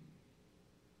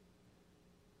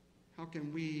 How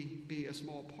can we be a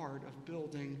small part of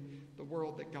building the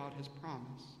world that God has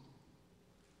promised?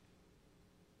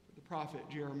 The prophet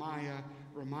Jeremiah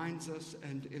reminds us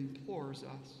and implores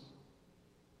us,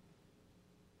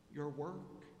 your work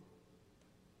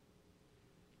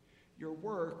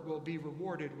will be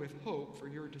rewarded with hope for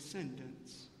your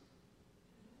descendants.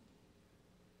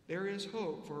 There is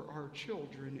hope for our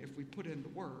children if we put in the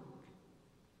work.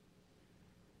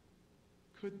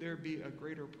 Could there be a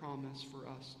greater promise for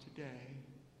us today?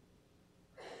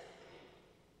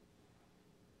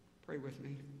 Pray with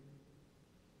me.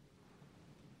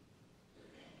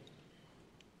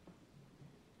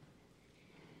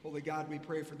 Holy God, we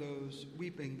pray for those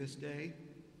weeping this day.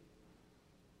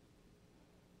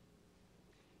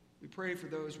 We pray for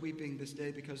those weeping this day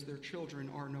because their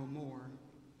children are no more.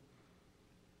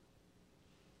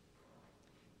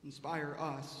 Inspire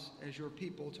us as your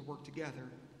people to work together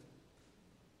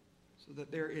so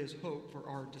that there is hope for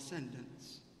our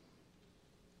descendants.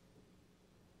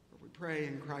 For we pray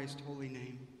in Christ's holy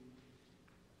name.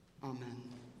 Amen.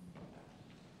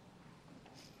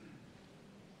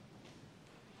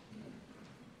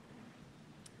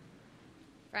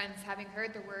 Friends, having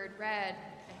heard the word read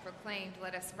and proclaimed,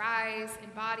 let us rise in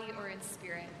body or in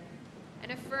spirit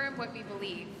and affirm what we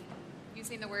believe,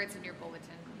 using the words in your bulletin.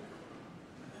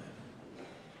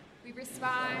 We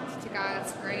respond to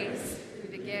God's grace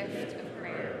through the gift of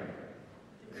prayer.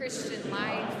 Christian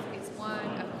life is one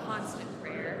of constant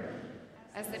prayer,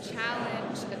 as the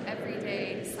challenge of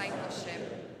everyday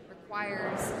discipleship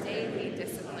requires daily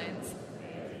disciplines.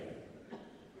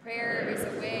 Prayer is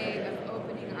a way of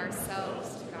opening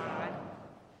ourselves to God,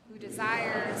 who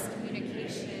desires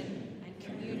communication and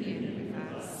communion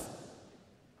with us.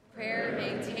 Prayer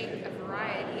may take a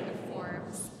variety of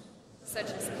forms,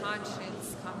 such as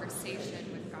conscious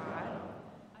conversation with God,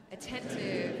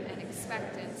 attentive and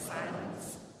expectant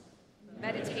silence,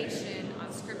 meditation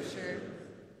on Scripture,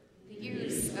 the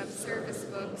use of service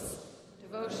books,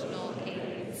 devotional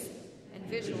aids, and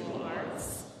visual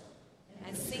arts,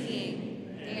 and singing,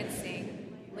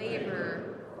 dancing,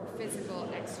 labor, or physical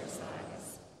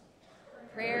exercise.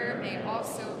 Prayer may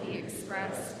also be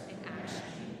expressed in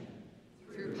action,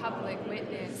 through public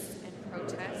witness and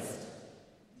protest,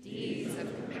 deeds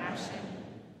of compassion,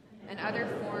 and other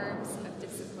forms of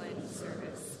disciplined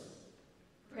service.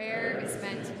 Prayer is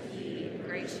meant to be a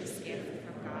gracious gift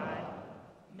from God,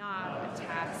 not a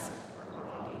task or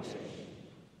obligation.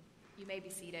 You may be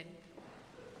seated.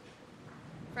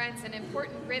 Friends, an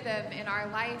important rhythm in our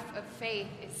life of faith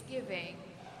is giving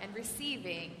and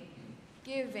receiving,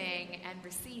 giving and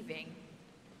receiving.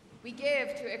 We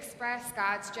give to express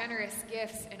God's generous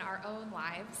gifts in our own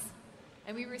lives,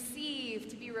 and we receive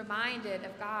to be reminded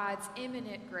of God's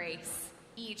imminent grace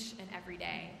each and every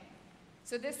day.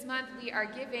 So this month we are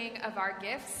giving of our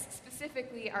gifts,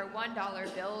 specifically our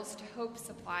 $1 bills, to Hope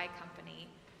Supply Company,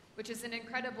 which is an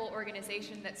incredible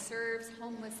organization that serves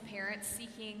homeless parents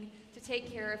seeking to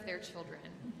take care of their children.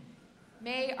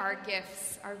 May our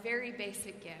gifts, our very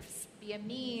basic gifts, be a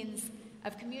means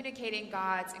of communicating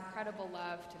God's incredible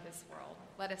love to this world.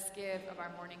 Let us give of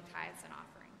our morning tithes and offerings.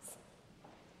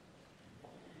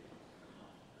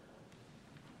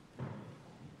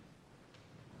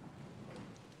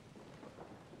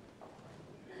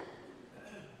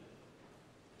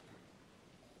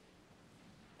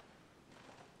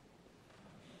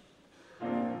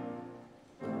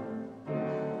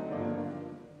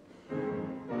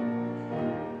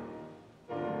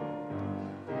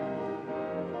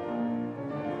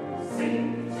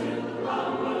 Sing to the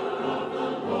power of the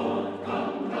Lord,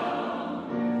 come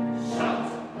down.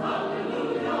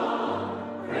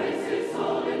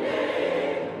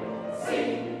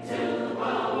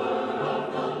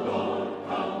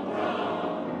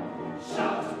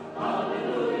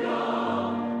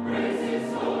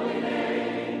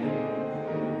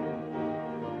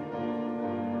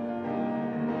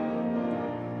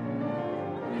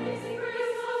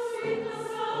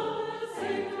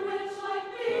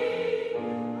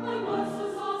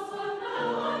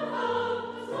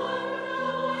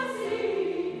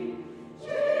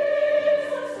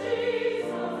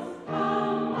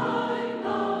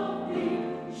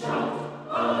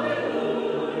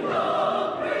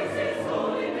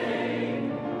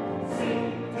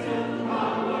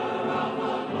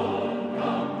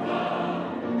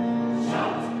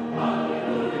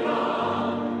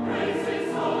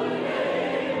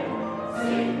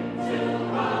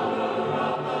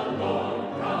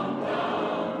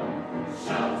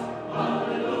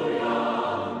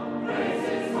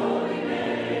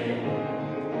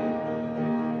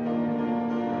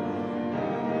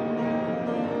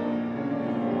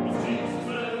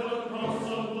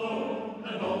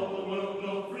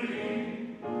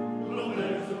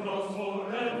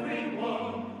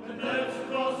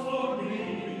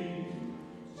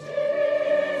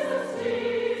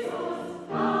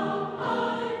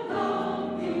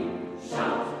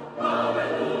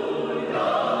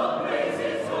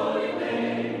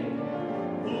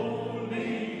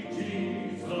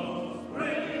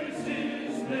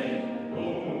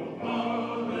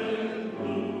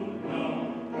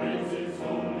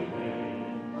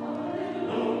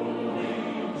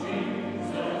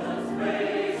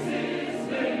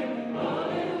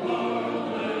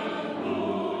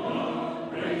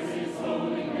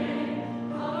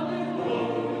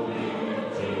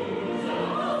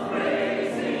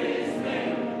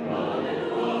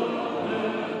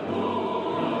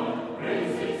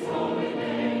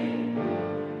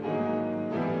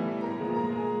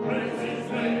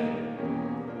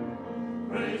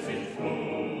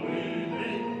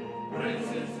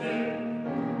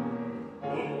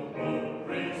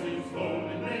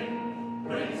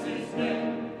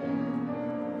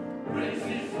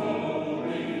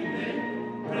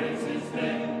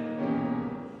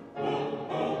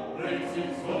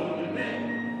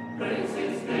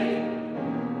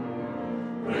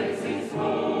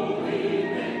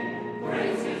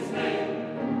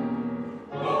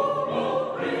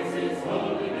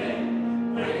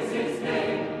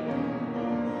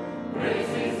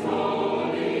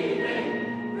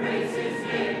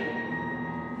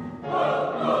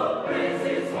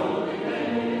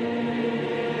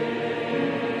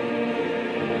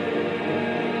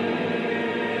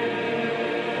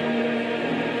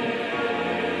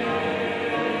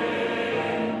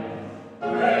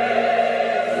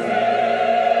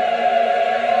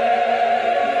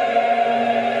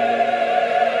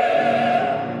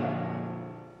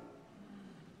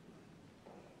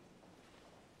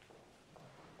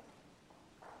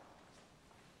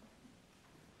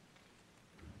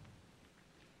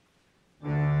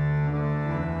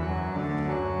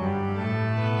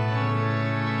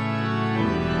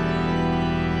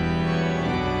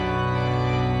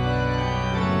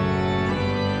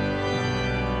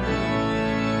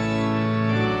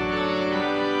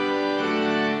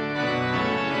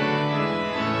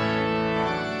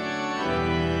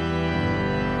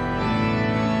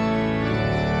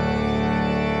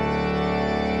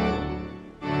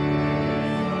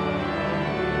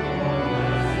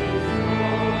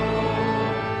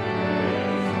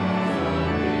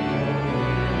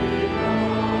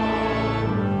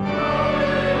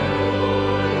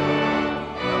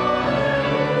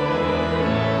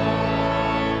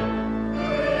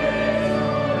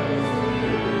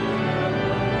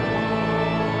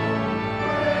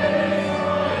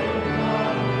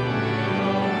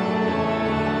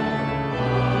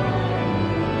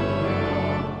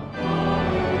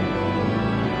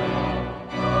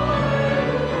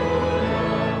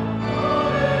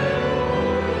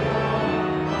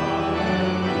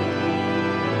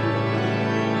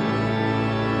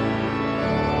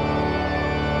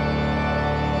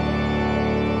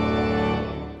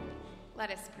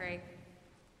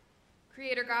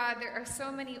 Creator God, there are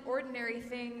so many ordinary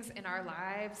things in our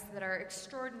lives that are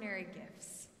extraordinary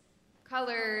gifts.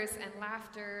 Colors and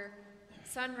laughter,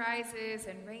 sunrises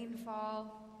and rainfall,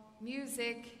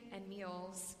 music and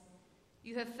meals.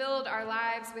 You have filled our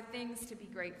lives with things to be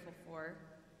grateful for.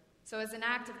 So as an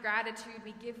act of gratitude,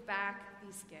 we give back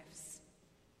these gifts.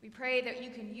 We pray that you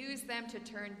can use them to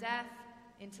turn death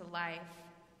into life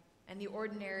and the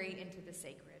ordinary into the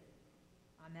sacred.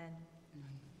 Amen.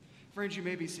 Friends, you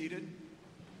may be seated.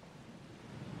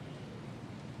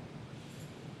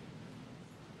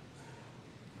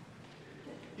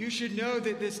 You should know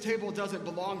that this table doesn't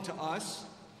belong to us.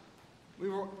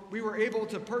 We were able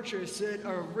to purchase it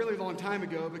a really long time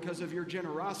ago because of your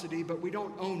generosity, but we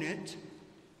don't own it.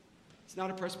 It's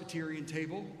not a Presbyterian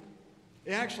table.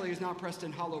 It actually is not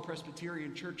Preston Hollow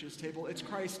Presbyterian Church's table. It's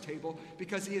Christ's table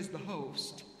because he is the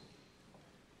host.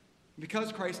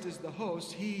 Because Christ is the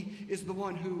host, he is the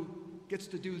one who gets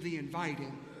to do the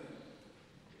inviting.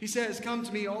 He says, "Come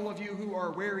to me, all of you who are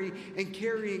weary and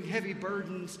carrying heavy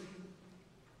burdens,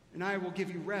 and I will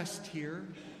give you rest here."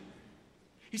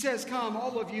 He says, "Come,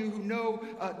 all of you who know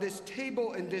this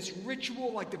table and this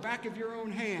ritual like the back of your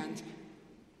own hand.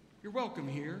 You're welcome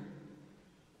here."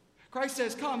 Christ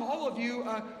says, "Come, all of you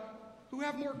who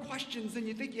have more questions than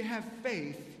you think you have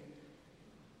faith.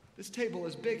 This table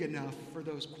is big enough for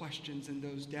those questions and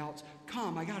those doubts.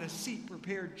 Come, I got a seat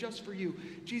prepared just for you."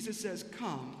 Jesus says,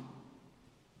 "Come.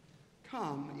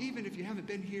 Come, even if you haven't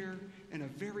been here in a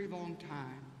very long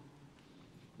time.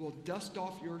 We'll dust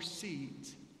off your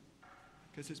seat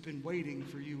because it's been waiting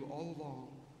for you all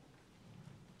along."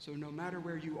 So no matter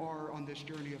where you are on this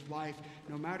journey of life,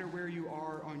 no matter where you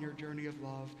are on your journey of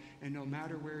love, and no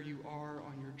matter where you are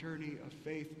on your journey of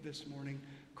faith this morning,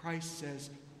 Christ says,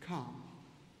 "Come,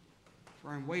 for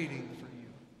I'm waiting for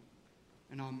you,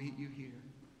 and I'll meet you here."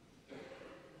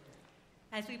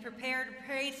 As we prepare to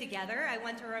pray together, I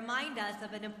want to remind us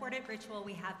of an important ritual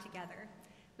we have together.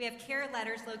 We have care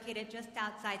letters located just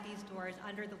outside these doors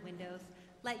under the windows.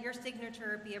 Let your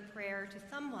signature be a prayer to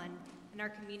someone in our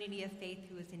community of faith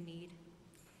who is in need.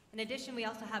 In addition, we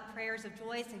also have prayers of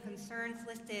joys and concerns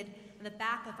listed on the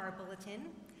back of our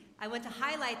bulletin. I want to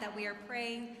highlight that we are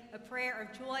praying a prayer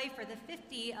of joy for the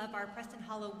 50 of our Preston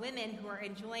Hollow women who are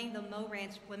enjoying the Mo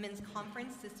Ranch Women's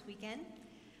Conference this weekend.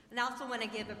 And I also want to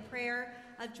give a prayer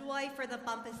of joy for the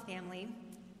Bumpus family,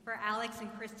 for Alex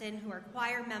and Kristen, who are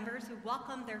choir members who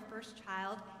welcomed their first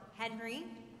child, Henry,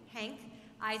 Hank,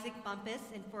 Isaac Bumpus,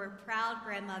 and for proud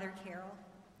grandmother Carol.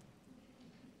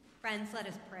 Friends, let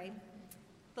us pray.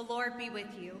 The Lord be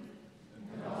with you.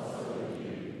 And also with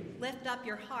you. Lift up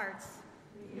your hearts.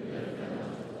 We lift them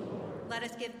up to the Lord. Let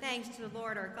us give thanks to the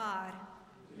Lord our God.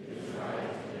 It is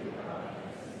right to give God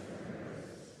thanks and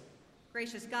praise.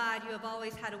 Gracious God, you have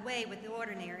always had a way with the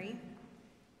ordinary.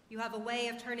 You have a way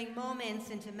of turning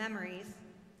moments into memories,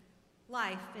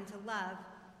 life into love,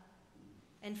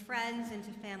 and friends into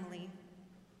family.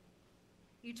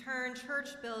 You turn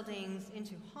church buildings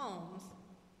into homes,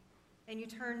 and you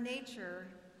turn nature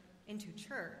into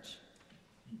church.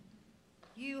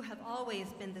 You have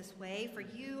always been this way, for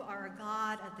you are a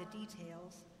God of the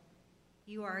details.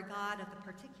 You are a God of the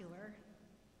particular,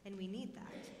 and we need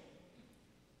that.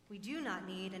 We do not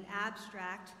need an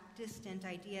abstract, distant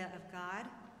idea of God.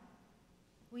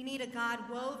 We need a God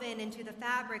woven into the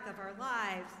fabric of our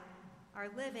lives, our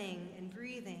living and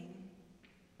breathing,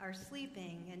 our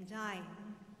sleeping and dying.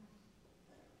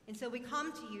 And so we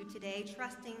come to you today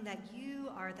trusting that you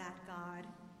are that God.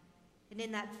 And in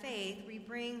that faith, we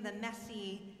bring the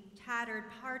messy,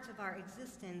 tattered parts of our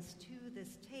existence to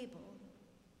this table.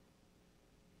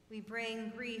 We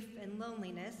bring grief and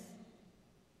loneliness,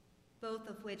 both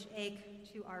of which ache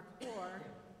to our core.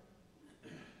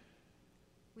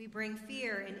 We bring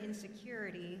fear and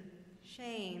insecurity,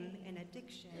 shame and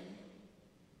addiction.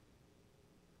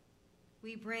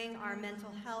 We bring our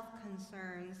mental health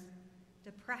concerns,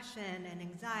 depression and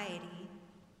anxiety.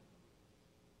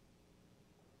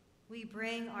 We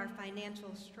bring our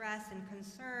financial stress and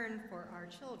concern for our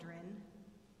children.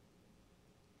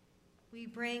 We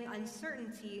bring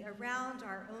uncertainty around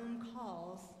our own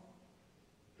calls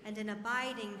and an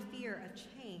abiding fear of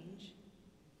change.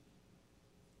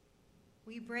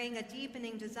 We bring a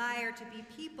deepening desire to be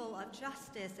people of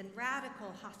justice and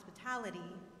radical hospitality,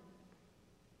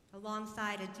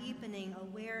 alongside a deepening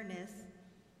awareness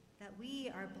that we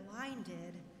are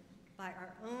blinded by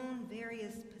our own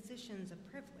various positions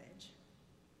of privilege.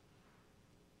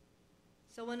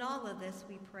 So in all of this,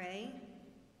 we pray,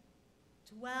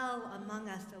 dwell among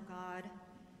us, O God,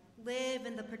 live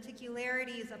in the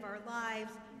particularities of our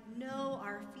lives, know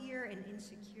our fear and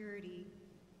insecurity,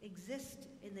 exist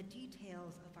in the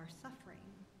details of our suffering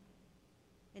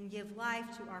and give life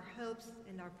to our hopes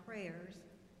and our prayers.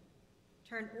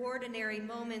 Turn ordinary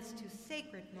moments to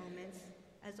sacred moments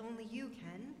as only you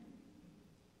can,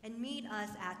 and meet us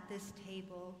at this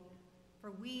table,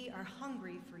 for we are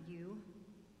hungry for you.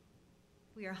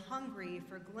 We are hungry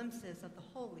for glimpses of the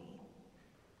holy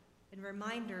and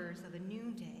reminders of a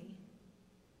new day.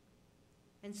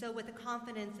 And so with the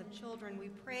confidence of children, we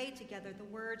pray together the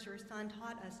words your Son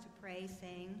taught us to pray,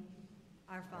 saying,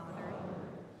 Our Father,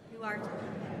 who art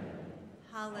in heaven,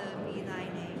 hallowed be thy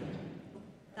name.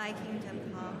 Thy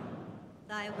kingdom come,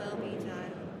 thy will be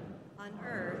done, on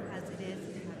earth as it is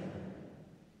in heaven.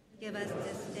 Give us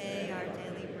this day our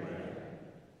daily bread,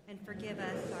 and forgive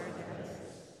us our debts,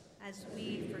 as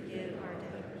we forgive our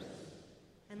debtors.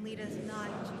 And lead us not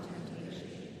into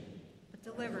temptation, but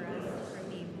deliver us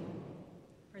from evil.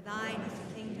 For thine is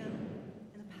the kingdom,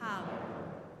 and the power,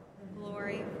 and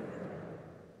glory forever.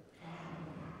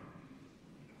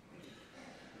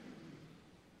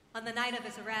 On the night of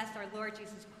his arrest, our Lord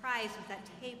Jesus Christ was at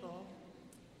table,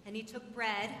 and he took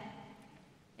bread,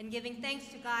 and giving thanks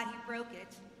to God, he broke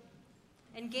it,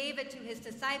 and gave it to his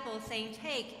disciples, saying,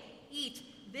 Take, eat,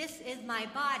 this is my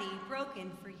body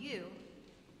broken for you.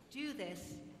 Do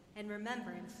this in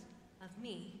remembrance of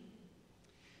me.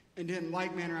 And in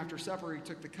like manner after supper he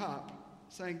took the cup,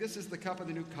 saying, This is the cup of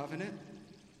the new covenant,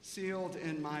 sealed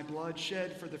in my blood,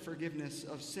 shed for the forgiveness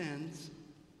of sins.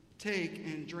 Take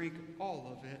and drink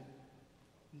all of it.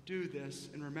 Do this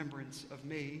in remembrance of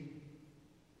me.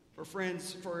 For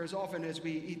friends, for as often as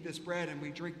we eat this bread and we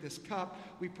drink this cup,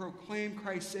 we proclaim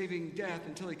Christ's saving death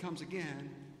until he comes again.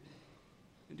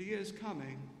 And he is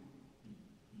coming.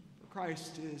 For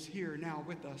Christ is here now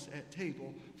with us at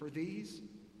table. For these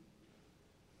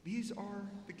are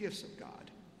the gifts of God,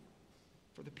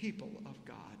 for the people of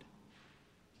God.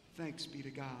 Thanks be to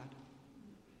God.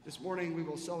 This morning we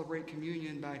will celebrate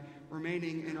communion by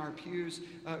remaining in our pews.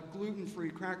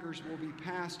 Gluten-free crackers will be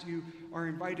passed. You are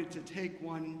invited to take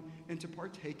one and to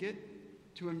partake it,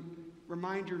 to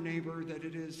remind your neighbor that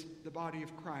it is the body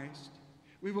of Christ.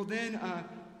 We will then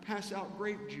pass out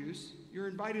grape juice. You're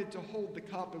invited to hold the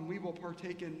cup, and we will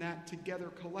partake in that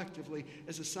together collectively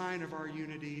as a sign of our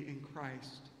unity in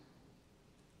Christ.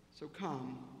 So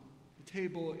come, the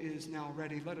table is now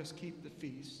ready. Let us keep the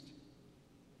feast.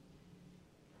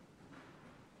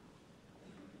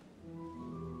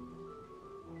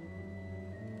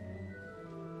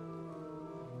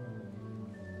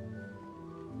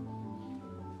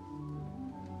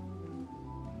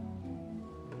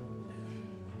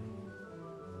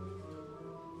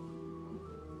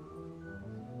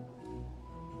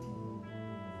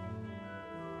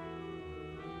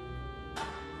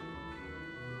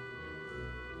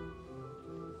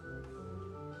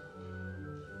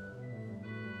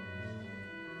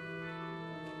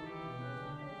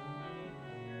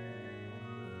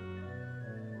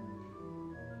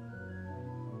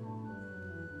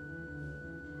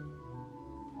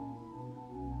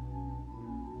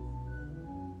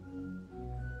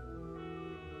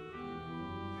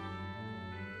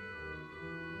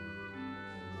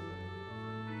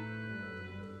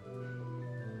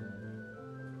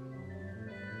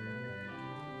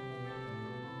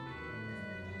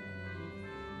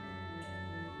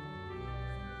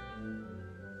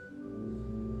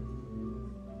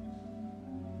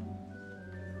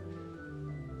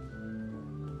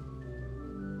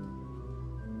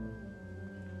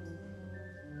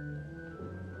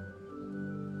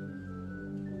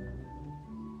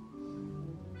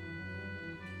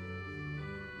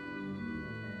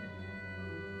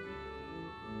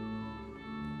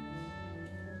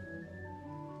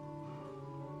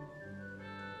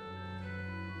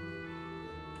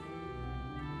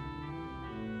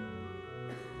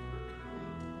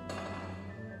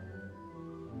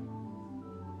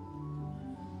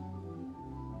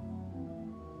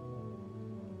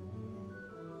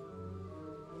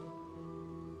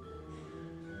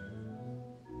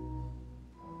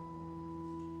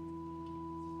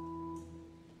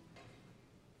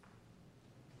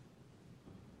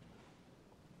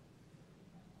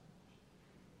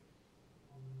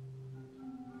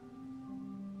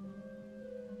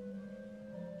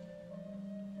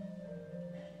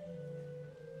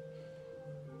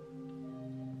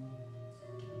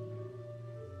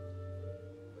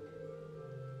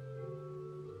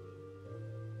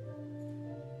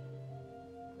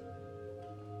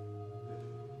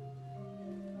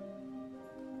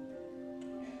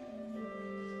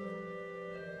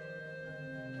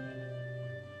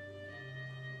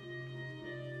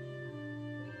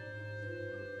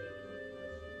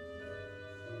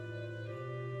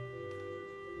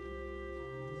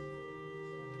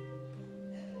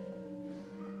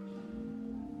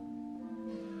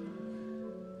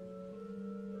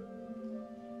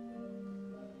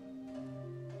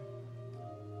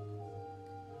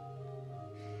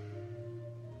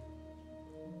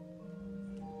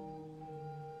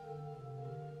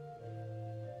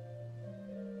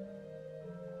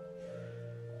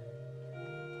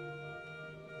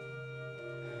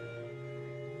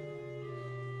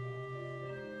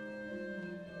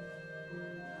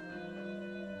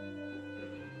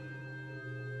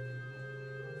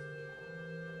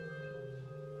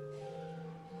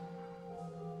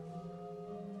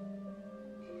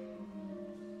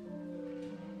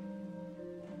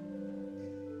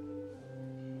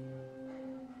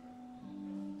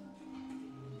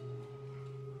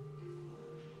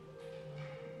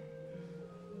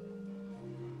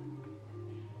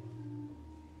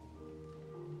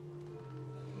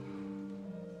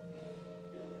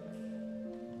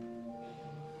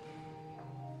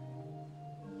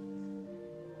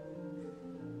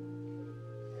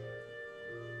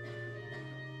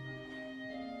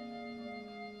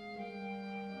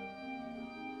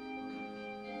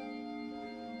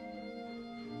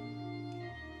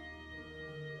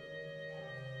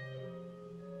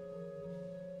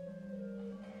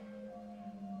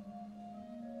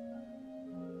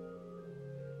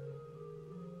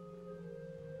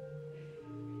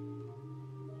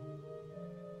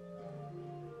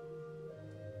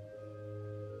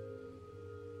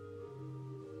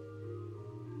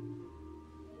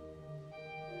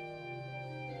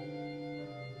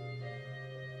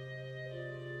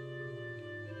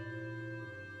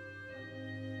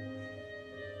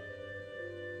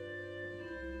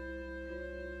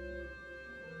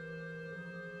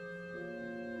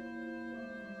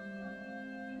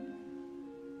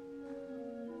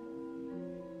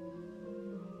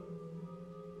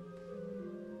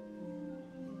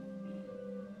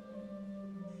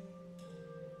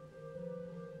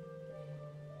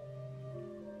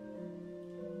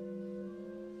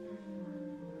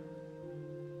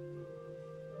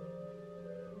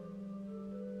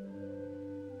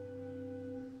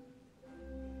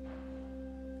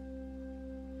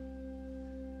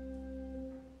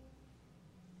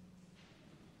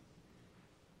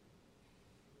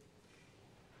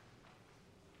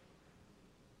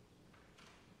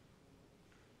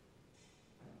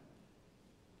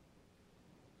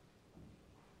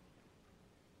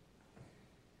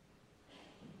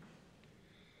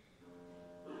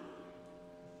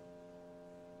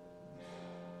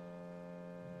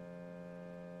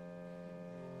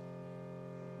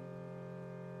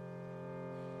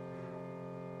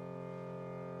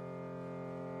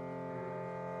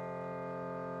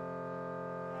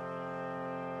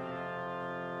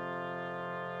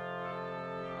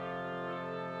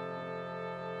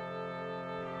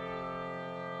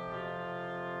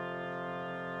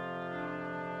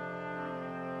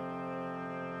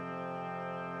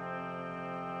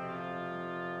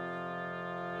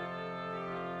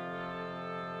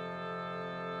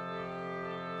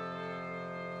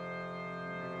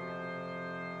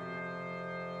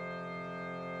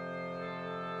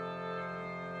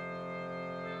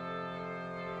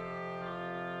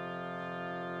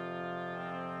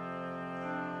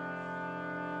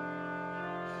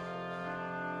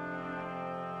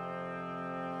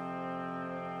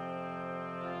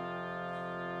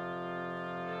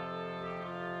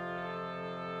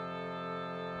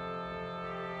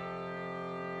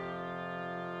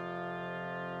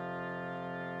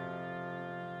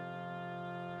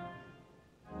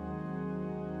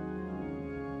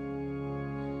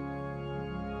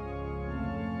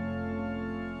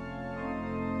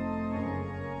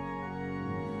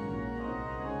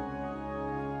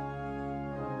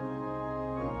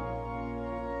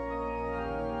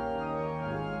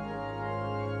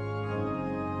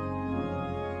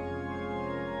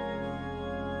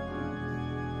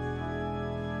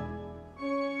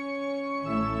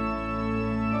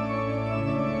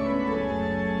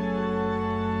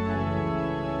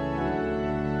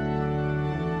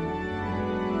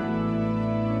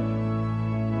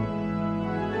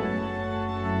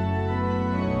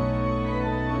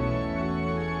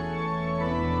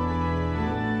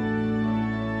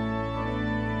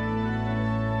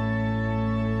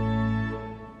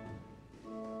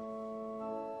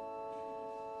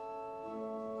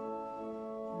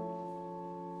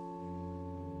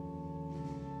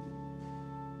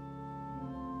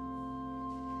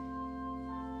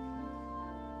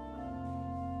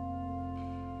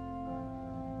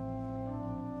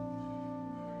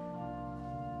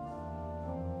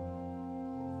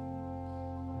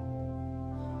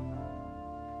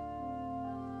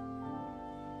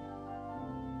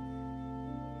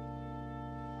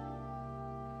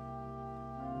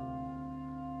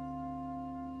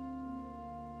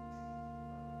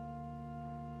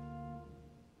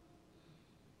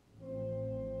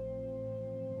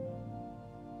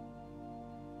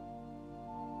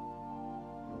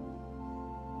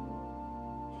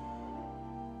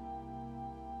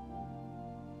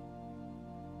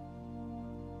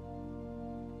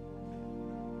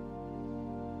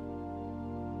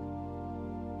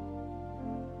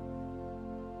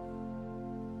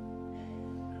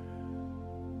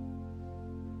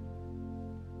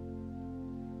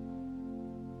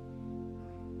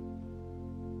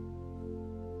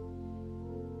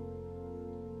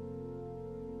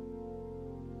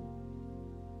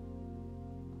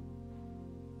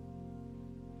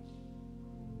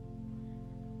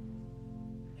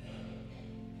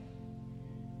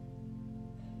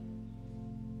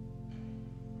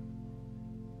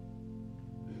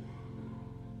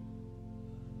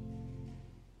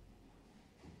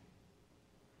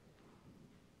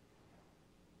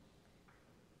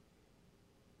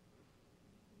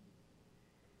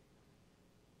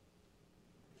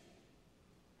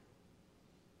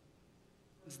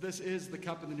 this is the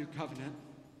cup of the new covenant.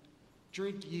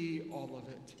 Drink ye all of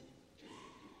it.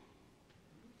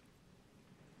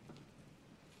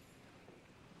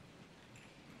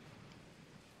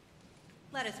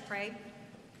 Let us pray.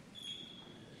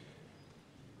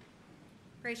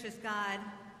 Gracious God,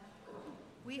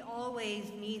 we always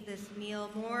need this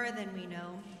meal more than we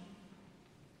know.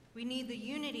 We need the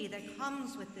unity that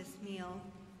comes with this meal,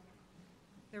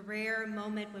 the rare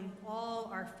moment when all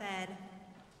are fed.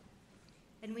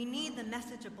 And we need the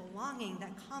message of belonging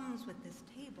that comes with this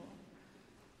table,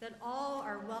 that all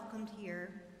are welcomed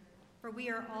here, for we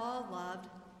are all loved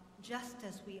just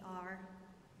as we are.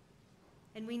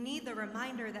 And we need the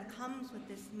reminder that comes with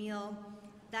this meal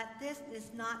that this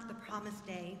is not the promised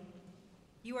day.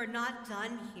 You are not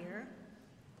done here,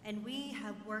 and we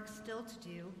have work still to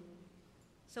do.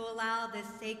 So allow this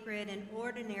sacred and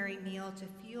ordinary meal to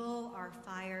fuel our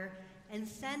fire and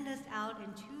send us out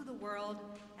into the world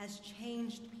as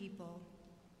changed people.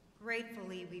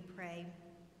 Gratefully we pray.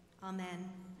 Amen.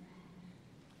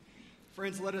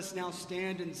 Friends, let us now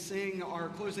stand and sing our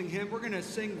closing hymn. We're going to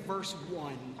sing verse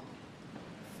 1.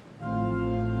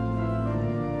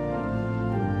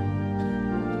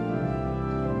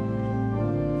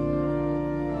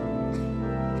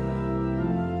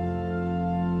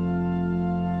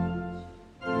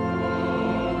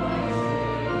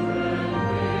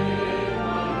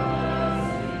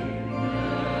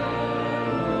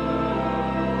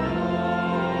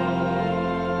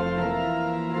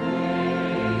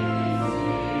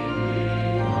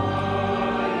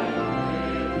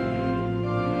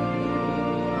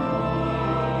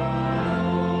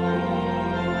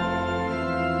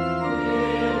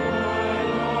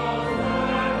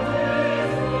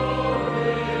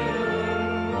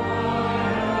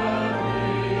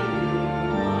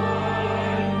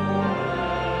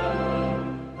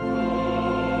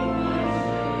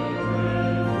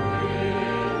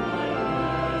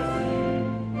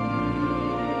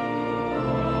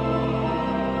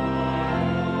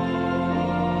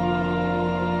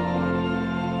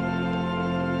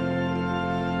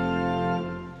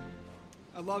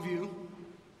 I love you.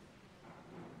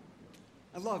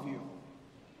 I love you.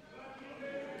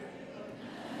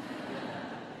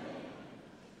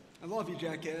 I love you,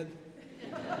 Jack Ed.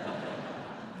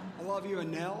 I love you,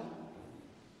 Annelle.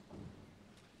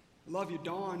 I love you,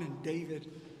 Dawn and David,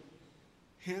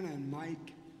 Hannah and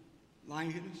Mike,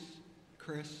 Linus,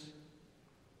 Chris,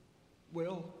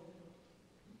 Will,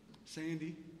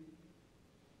 Sandy,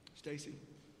 Stacy.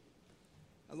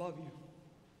 I love you.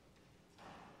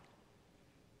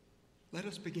 Let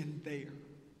us begin there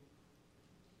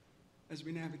as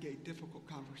we navigate difficult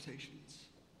conversations.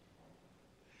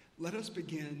 Let us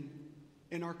begin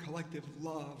in our collective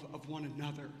love of one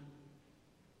another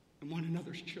and one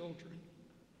another's children.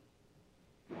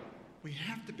 We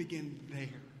have to begin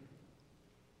there.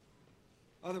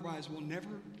 Otherwise, we'll never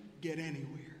get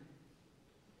anywhere.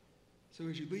 So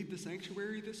as you leave the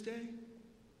sanctuary this day,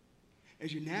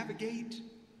 as you navigate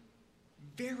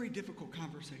very difficult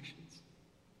conversations,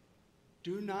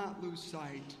 do not lose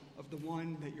sight of the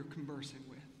one that you're conversing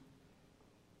with.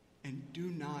 And do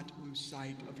not lose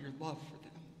sight of your love for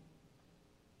them.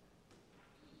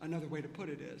 Another way to put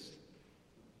it is,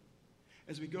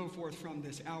 as we go forth from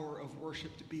this hour of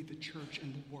worship to be the church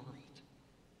in the world,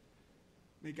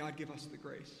 may God give us the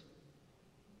grace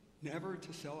never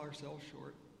to sell ourselves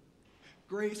short.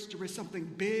 Grace to risk something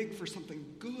big for something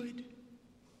good.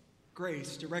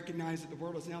 Grace to recognize that the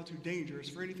world is now too dangerous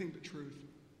for anything but truth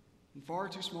and far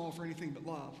too small for anything but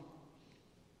love.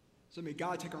 So may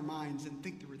God take our minds and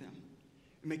think through them.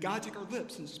 And may God take our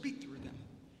lips and speak through them.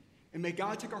 And may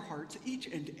God take our hearts, each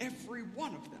and every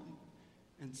one of them,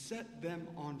 and set them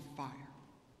on fire.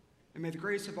 And may the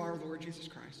grace of our Lord Jesus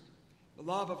Christ, the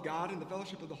love of God, and the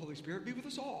fellowship of the Holy Spirit be with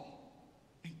us all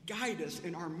and guide us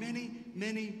in our many,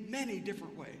 many, many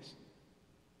different ways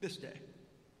this day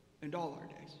and all our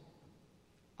days.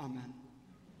 Amen.